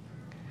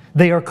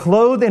 They are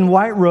clothed in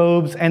white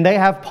robes and they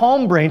have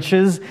palm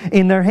branches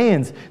in their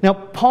hands. Now,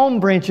 palm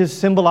branches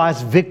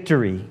symbolize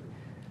victory.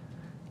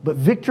 But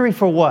victory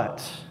for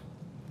what?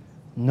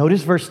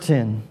 Notice verse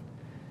 10.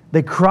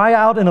 They cry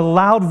out in a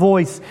loud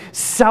voice,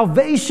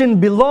 "Salvation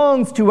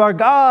belongs to our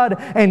God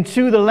and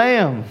to the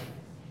Lamb."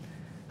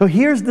 So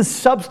here's the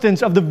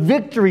substance of the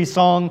victory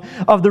song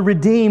of the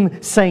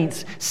redeemed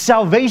saints.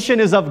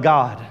 Salvation is of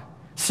God.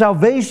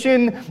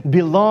 Salvation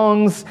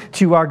belongs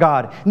to our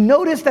God.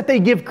 Notice that they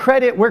give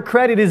credit where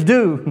credit is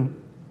due.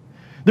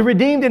 The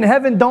redeemed in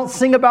heaven don't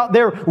sing about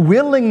their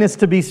willingness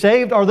to be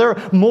saved or their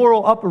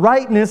moral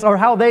uprightness or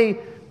how they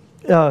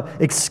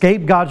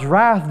escape God's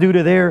wrath due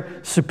to their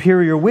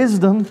superior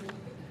wisdom.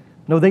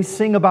 No, they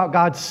sing about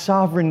God's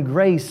sovereign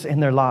grace in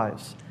their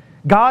lives.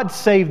 God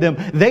saved them.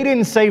 They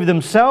didn't save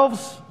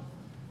themselves.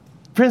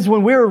 Friends,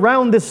 when we're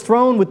around this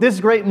throne with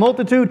this great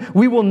multitude,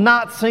 we will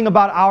not sing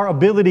about our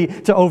ability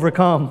to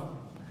overcome.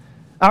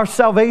 Our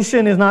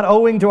salvation is not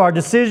owing to our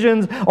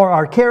decisions or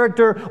our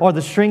character or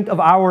the strength of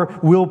our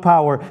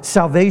willpower.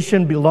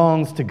 Salvation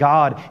belongs to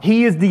God.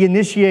 He is the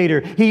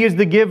initiator. He is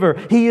the giver.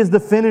 He is the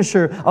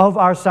finisher of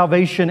our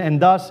salvation, and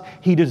thus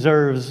He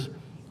deserves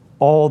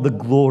all the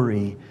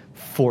glory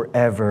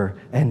forever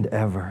and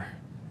ever.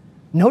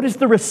 Notice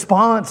the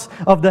response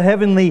of the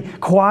heavenly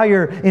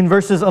choir in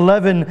verses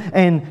 11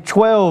 and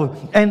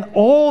 12. And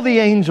all the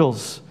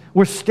angels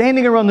were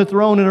standing around the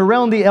throne and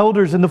around the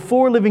elders and the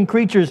four living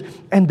creatures,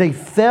 and they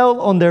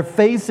fell on their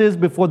faces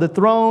before the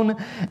throne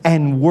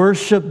and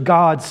worshiped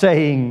God,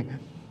 saying,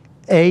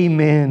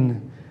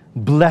 Amen.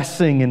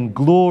 Blessing and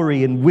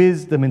glory and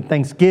wisdom and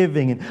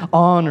thanksgiving and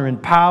honor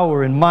and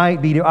power and might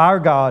be to our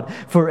God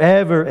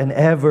forever and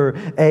ever.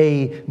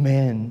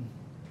 Amen.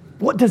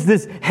 What does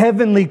this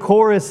heavenly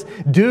chorus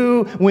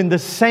do when the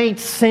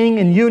saints sing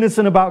in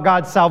unison about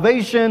God's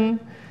salvation?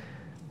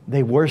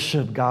 They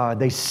worship God.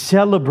 They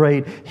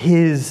celebrate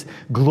His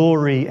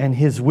glory and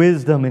His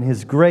wisdom and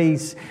His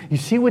grace. You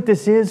see what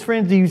this is,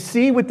 friends? Do you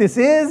see what this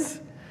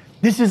is?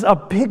 This is a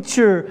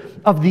picture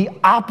of the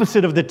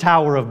opposite of the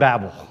Tower of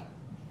Babel.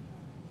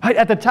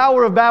 At the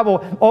Tower of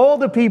Babel, all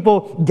the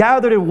people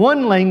gathered in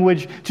one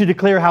language to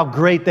declare how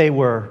great they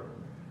were.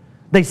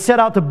 They set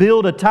out to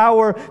build a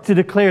tower to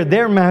declare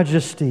their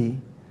majesty.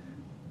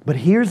 But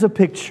here's a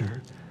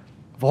picture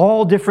of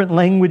all different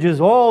languages,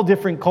 all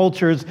different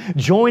cultures,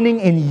 joining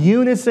in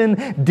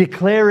unison,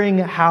 declaring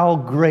how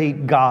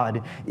great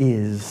God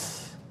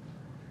is.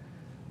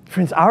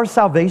 Friends, our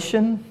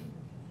salvation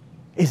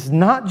is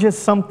not just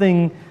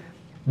something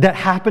that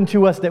happened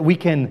to us that we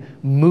can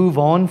move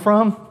on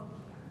from.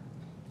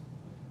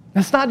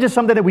 That's not just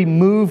something that we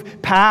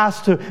move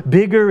past to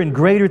bigger and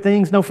greater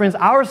things. No, friends,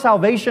 our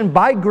salvation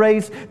by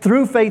grace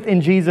through faith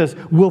in Jesus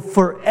will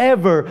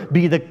forever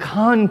be the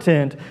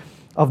content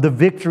of the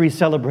victory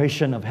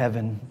celebration of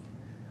heaven.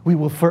 We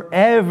will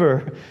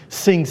forever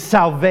sing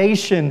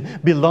salvation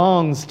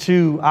belongs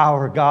to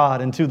our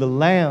God and to the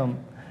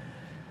Lamb.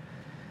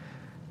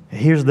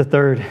 Here's the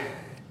third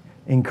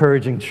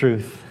encouraging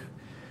truth.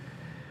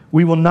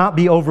 We will not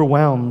be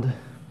overwhelmed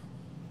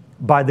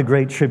by the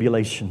great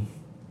tribulation.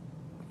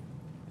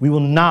 We will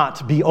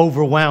not be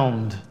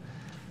overwhelmed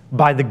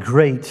by the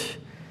great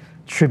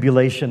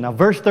tribulation. Now,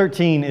 verse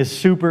 13 is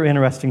super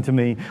interesting to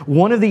me.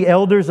 One of the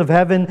elders of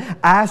heaven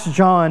asked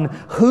John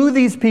who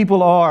these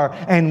people are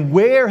and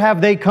where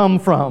have they come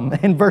from.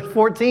 In verse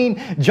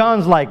 14,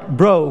 John's like,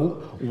 bro,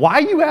 why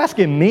are you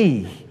asking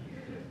me?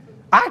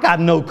 I got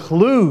no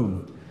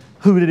clue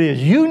who it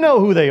is. You know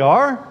who they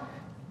are.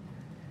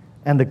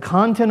 And the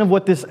content of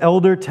what this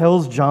elder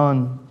tells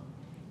John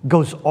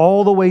goes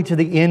all the way to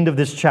the end of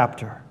this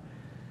chapter.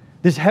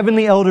 This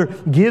heavenly elder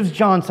gives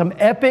John some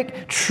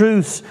epic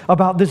truths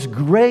about this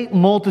great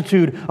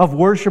multitude of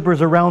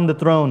worshipers around the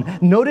throne.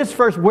 Notice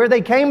first where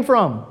they came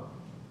from.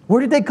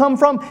 Where did they come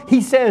from? He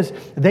says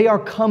they are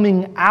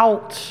coming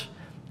out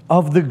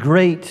of the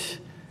great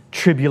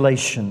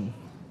tribulation.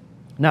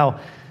 Now,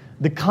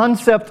 the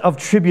concept of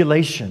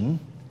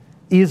tribulation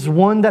is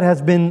one that has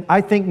been,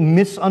 I think,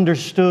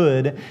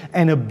 misunderstood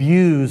and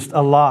abused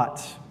a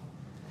lot.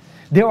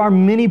 There are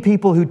many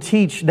people who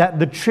teach that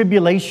the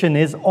tribulation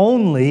is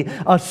only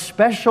a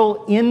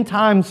special end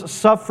times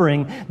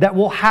suffering that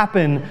will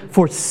happen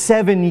for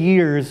 7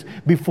 years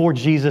before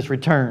Jesus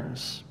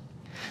returns.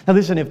 Now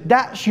listen, if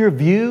that's your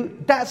view,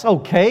 that's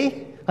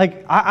okay.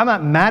 Like, I'm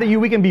not mad at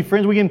you. We can be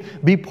friends. We can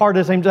be part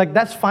of the same. Like,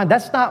 that's fine.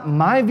 That's not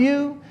my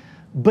view,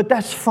 but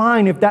that's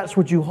fine if that's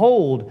what you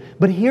hold.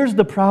 But here's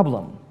the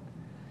problem.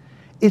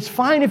 It's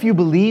fine if you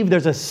believe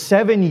there's a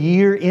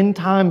 7-year end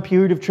time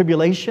period of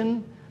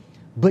tribulation,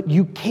 but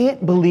you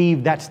can't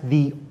believe that's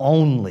the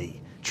only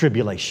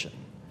tribulation.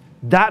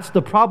 That's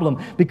the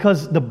problem,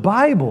 because the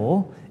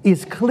Bible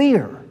is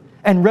clear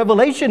and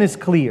Revelation is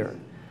clear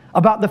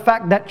about the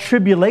fact that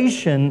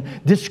tribulation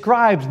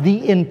describes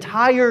the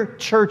entire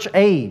church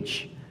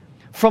age.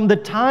 From the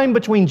time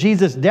between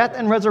Jesus' death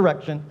and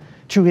resurrection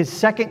to His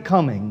second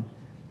coming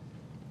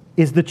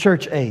is the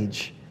church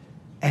age.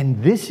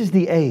 And this is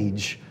the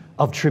age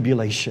of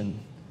tribulation.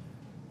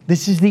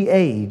 This is the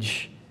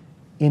age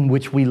in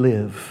which we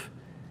live.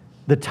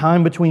 The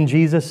time between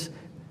Jesus'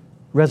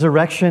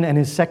 resurrection and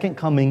His second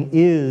coming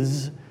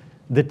is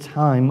the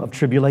time of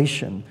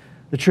tribulation.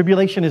 The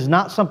tribulation is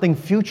not something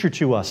future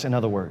to us, in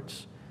other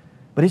words,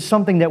 but it's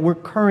something that we're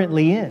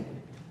currently in.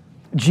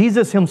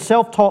 Jesus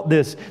Himself taught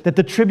this, that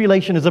the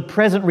tribulation is a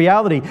present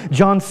reality.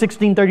 John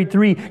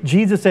 16:33,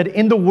 Jesus said,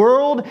 "In the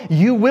world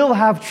you will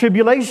have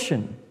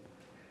tribulation,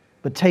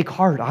 but take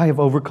heart, I have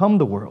overcome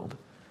the world."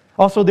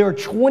 Also, there are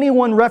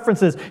 21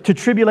 references to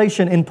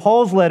tribulation in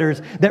Paul's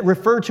letters that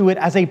refer to it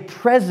as a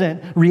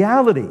present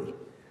reality.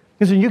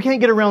 Because you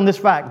can't get around this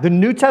fact. The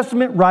New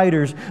Testament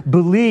writers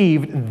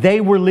believed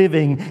they were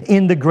living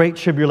in the Great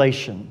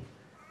Tribulation.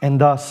 And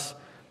thus,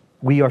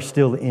 we are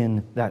still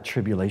in that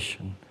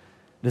tribulation.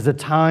 There's a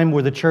time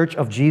where the church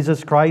of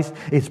Jesus Christ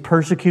is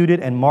persecuted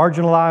and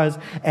marginalized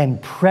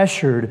and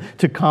pressured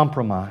to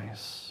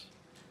compromise.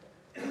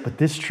 But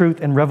this truth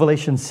in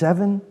Revelation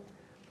 7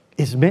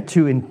 is meant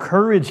to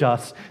encourage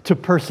us to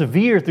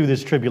persevere through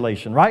this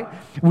tribulation, right?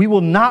 We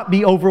will not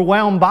be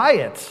overwhelmed by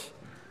it.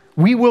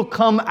 We will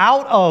come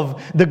out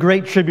of the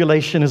great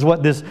tribulation, is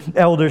what this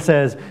elder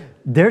says.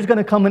 There's going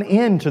to come an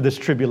end to this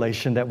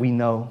tribulation that we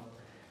know.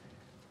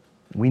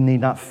 We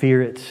need not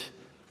fear it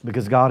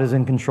because God is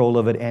in control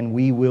of it, and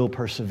we will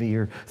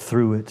persevere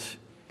through it.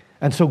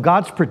 And so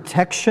God's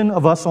protection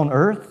of us on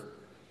earth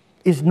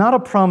is not a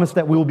promise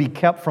that we will be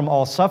kept from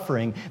all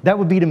suffering. That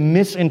would be to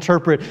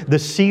misinterpret the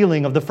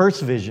sealing of the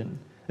first vision.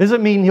 It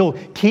doesn't mean He'll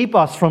keep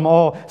us from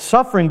all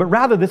suffering, but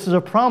rather this is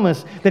a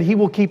promise that He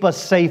will keep us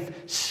safe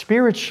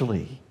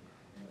spiritually.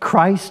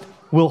 Christ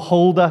will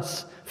hold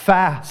us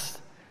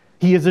fast.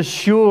 He is a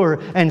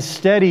sure and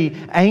steady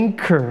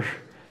anchor.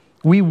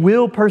 We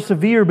will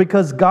persevere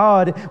because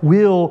God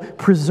will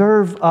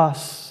preserve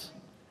us.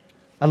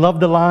 I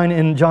love the line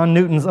in John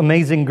Newton's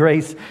Amazing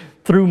Grace.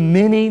 Through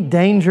many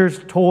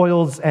dangers,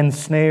 toils, and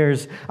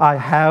snares, I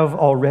have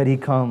already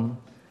come.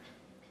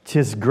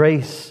 'Tis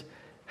grace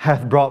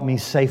hath brought me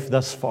safe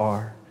thus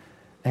far,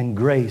 and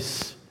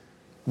grace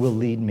will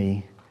lead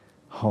me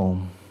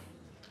home.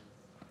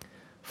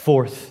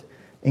 Fourth,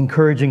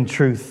 encouraging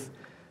truth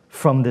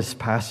from this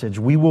passage.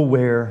 We will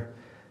wear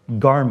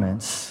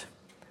garments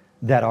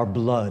that are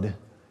blood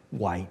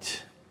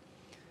white.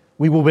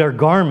 We will wear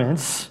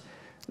garments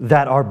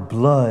that are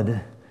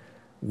blood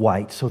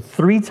white. So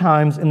 3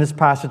 times in this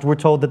passage, we're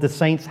told that the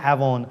saints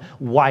have on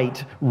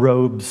white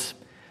robes.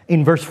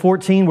 In verse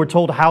 14, we're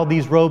told how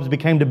these robes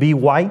became to be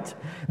white.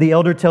 The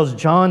elder tells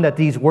John that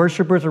these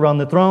worshipers around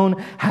the throne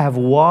have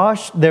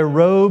washed their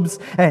robes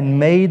and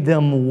made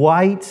them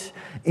white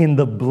in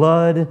the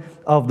blood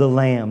of the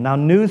Lamb. Now,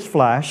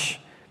 newsflash,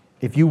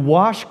 if you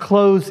wash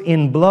clothes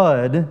in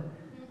blood,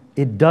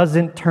 it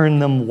doesn't turn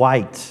them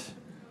white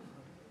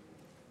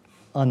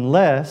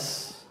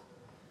unless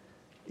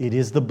it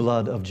is the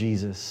blood of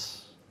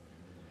Jesus.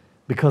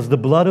 Because the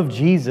blood of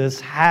Jesus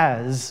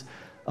has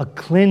a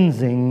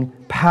cleansing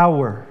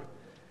power.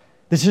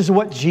 This is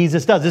what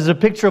Jesus does. This is a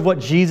picture of what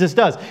Jesus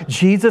does.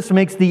 Jesus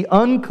makes the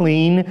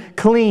unclean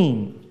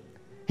clean.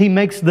 He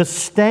makes the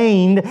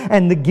stained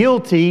and the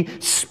guilty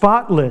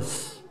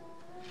spotless.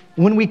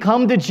 When we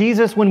come to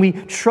Jesus, when we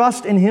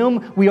trust in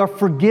Him, we are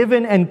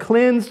forgiven and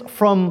cleansed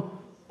from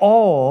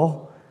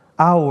all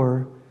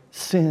our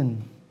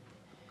sin.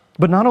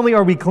 But not only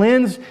are we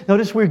cleansed,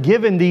 notice we're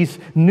given these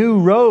new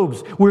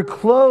robes. We're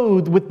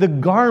clothed with the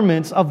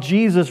garments of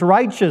Jesus'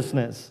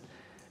 righteousness.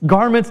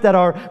 Garments that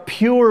are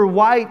pure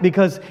white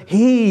because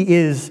He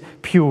is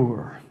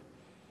pure.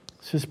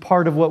 This is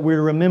part of what we're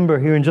to remember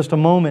here in just a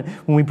moment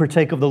when we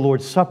partake of the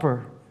Lord's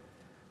Supper.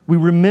 We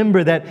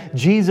remember that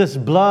Jesus'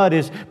 blood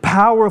is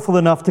powerful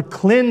enough to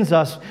cleanse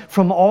us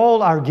from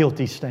all our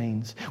guilty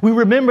stains. We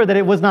remember that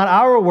it was not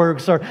our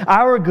works or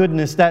our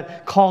goodness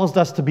that caused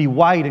us to be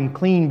white and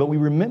clean, but we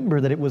remember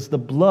that it was the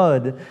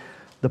blood,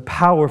 the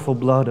powerful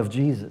blood of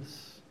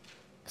Jesus.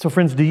 So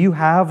friends, do you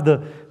have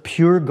the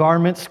pure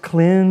garments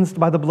cleansed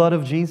by the blood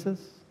of Jesus?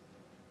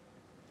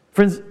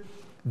 Friends,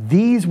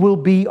 these will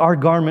be our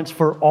garments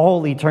for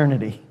all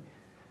eternity.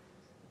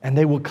 And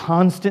they will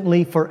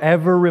constantly,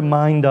 forever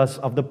remind us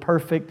of the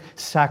perfect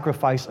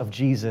sacrifice of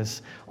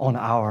Jesus on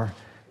our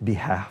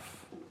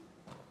behalf.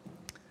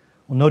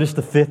 Well, notice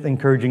the fifth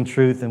encouraging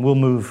truth, and we'll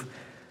move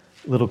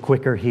a little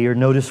quicker here.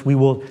 Notice we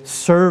will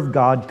serve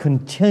God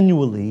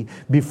continually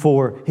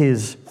before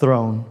His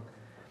throne.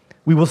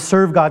 We will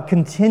serve God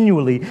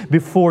continually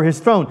before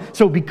His throne.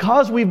 So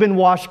because we've been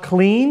washed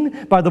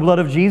clean by the blood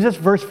of Jesus,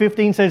 verse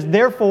 15 says,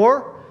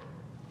 therefore,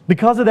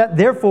 because of that,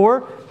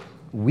 therefore,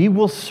 we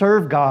will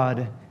serve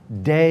God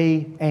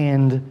day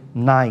and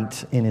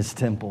night in His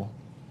temple.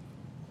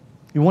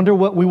 You wonder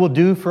what we will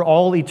do for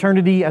all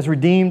eternity as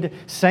redeemed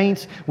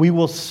saints? We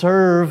will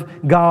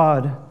serve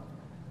God.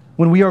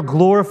 When we are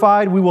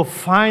glorified, we will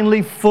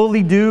finally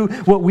fully do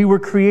what we were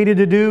created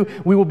to do.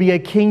 We will be a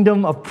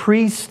kingdom of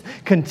priests,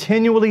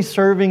 continually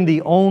serving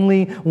the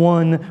only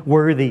one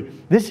worthy.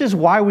 This is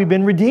why we've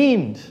been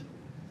redeemed.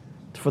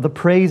 For the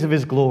praise of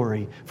His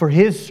glory, for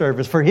His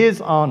service, for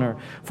His honor,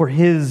 for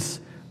His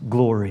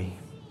glory.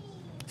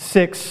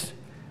 6,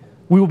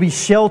 we will be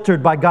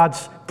sheltered by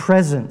God's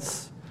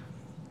presence.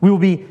 We will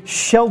be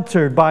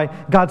sheltered by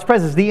God's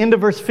presence. The end of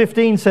verse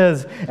 15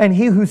 says, and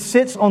He who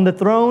sits on the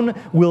throne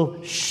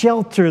will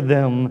shelter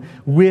them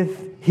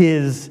with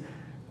His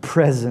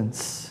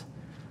presence.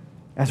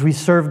 As we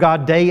serve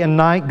God day and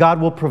night, God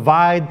will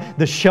provide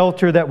the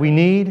shelter that we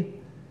need.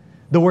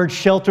 The word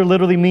shelter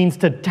literally means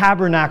to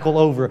tabernacle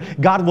over.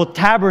 God will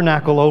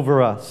tabernacle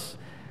over us.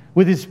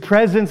 With His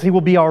presence, He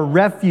will be our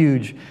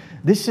refuge.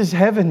 This is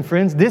heaven,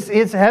 friends. This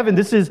is heaven.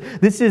 This is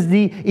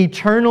the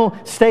eternal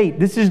state.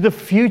 This is the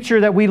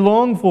future that we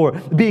long for,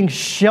 being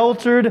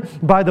sheltered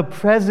by the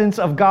presence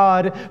of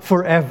God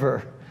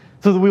forever,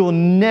 so that we will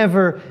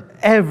never,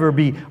 ever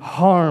be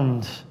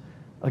harmed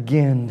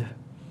again.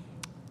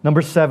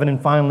 Number 7, and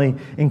finally,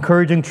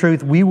 encouraging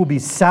truth, we will be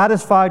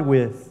satisfied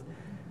with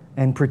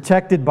and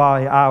protected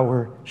by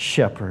our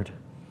shepherd.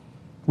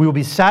 We will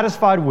be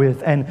satisfied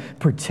with and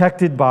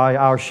protected by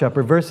our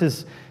shepherd.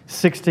 Verses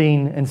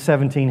 16 and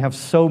 17 have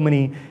so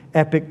many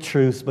epic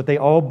truths, but they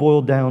all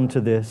boil down to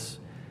this.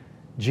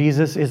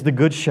 Jesus is the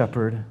good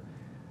shepherd,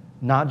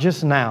 not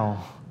just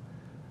now,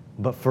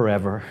 but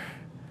forever.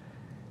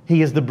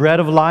 He is the bread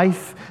of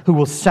life who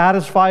will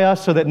satisfy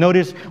us so that,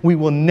 notice, we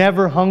will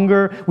never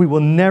hunger, we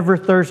will never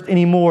thirst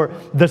anymore.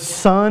 The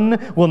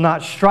sun will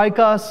not strike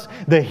us,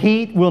 the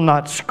heat will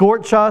not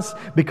scorch us,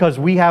 because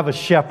we have a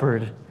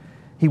shepherd.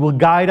 He will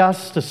guide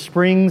us to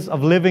springs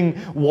of living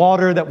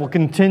water that will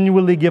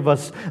continually give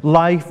us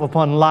life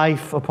upon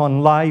life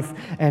upon life.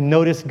 And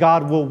notice,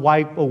 God will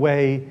wipe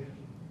away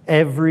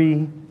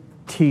every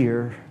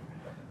tear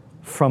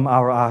from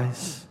our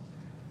eyes.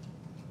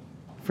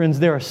 Friends,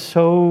 there are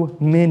so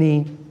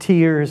many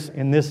tears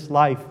in this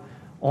life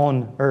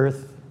on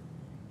earth.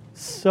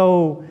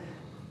 So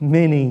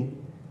many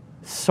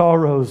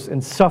sorrows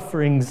and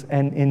sufferings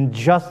and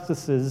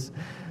injustices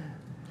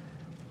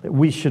that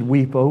we should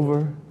weep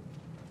over.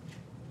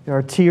 There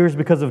are tears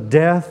because of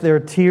death. There are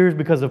tears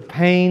because of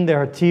pain.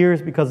 There are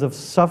tears because of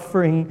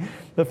suffering.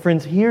 But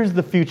friends, here's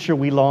the future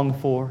we long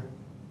for.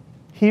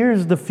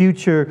 Here's the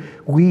future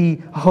we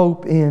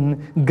hope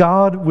in.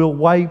 God will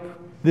wipe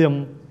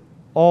them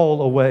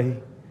all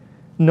away.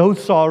 No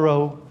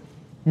sorrow,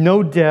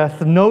 no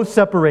death, no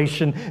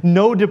separation,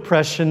 no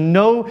depression,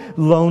 no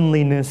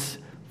loneliness,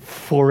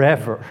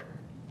 forever.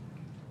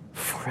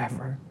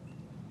 Forever.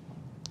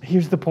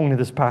 Here's the point of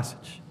this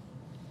passage.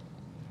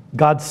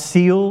 God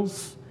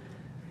seals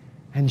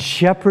and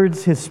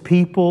shepherds His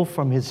people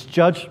from His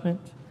judgment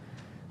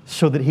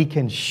so that He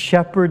can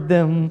shepherd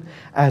them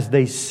as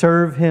they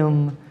serve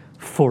Him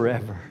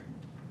forever.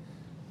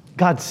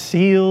 God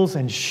seals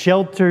and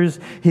shelters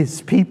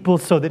His people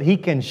so that He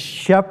can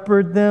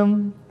shepherd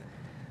them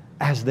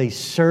as they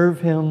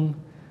serve Him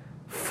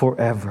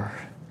forever.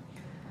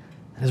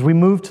 As we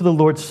move to the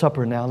Lord's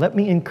Supper now, let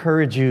me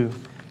encourage you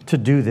to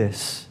do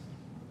this.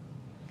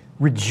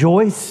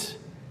 Rejoice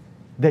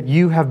that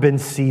you have been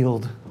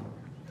sealed.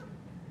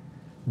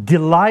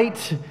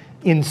 Delight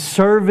in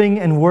serving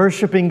and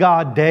worshiping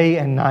God day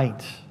and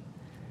night.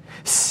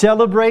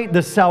 Celebrate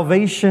the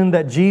salvation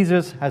that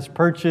Jesus has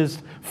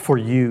purchased for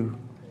you.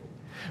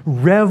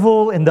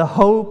 Revel in the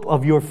hope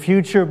of your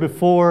future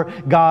before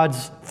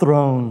God's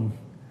throne.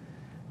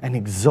 And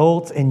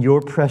exult in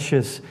your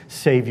precious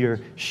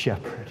Savior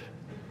Shepherd.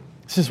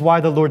 This is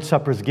why the Lord's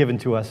Supper is given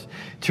to us,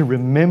 to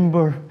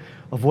remember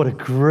of what a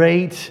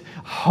great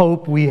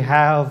hope we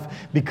have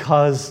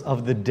because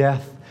of the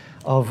death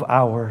of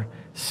our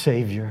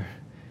Savior.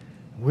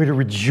 We're to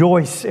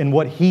rejoice in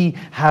what He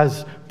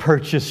has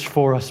purchased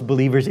for us,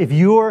 believers. If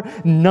you're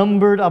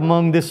numbered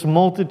among this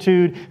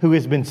multitude who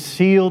has been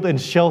sealed and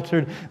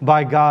sheltered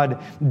by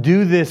God,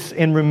 do this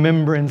in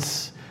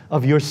remembrance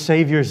of your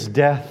Savior's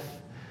death,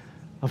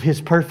 of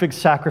His perfect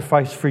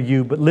sacrifice for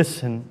you. But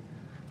listen,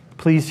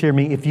 please hear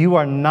me. If you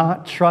are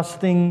not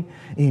trusting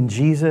in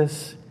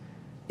Jesus,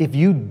 if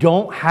you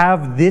don't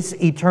have this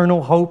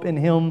eternal hope in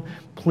Him,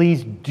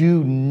 please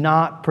do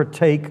not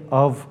partake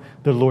of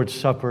the Lord's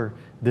Supper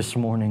this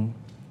morning.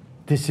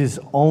 This is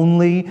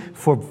only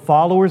for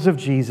followers of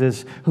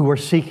Jesus who are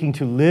seeking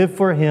to live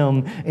for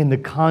Him in the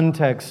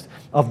context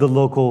of the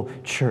local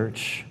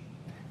church.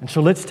 And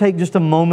so let's take just a moment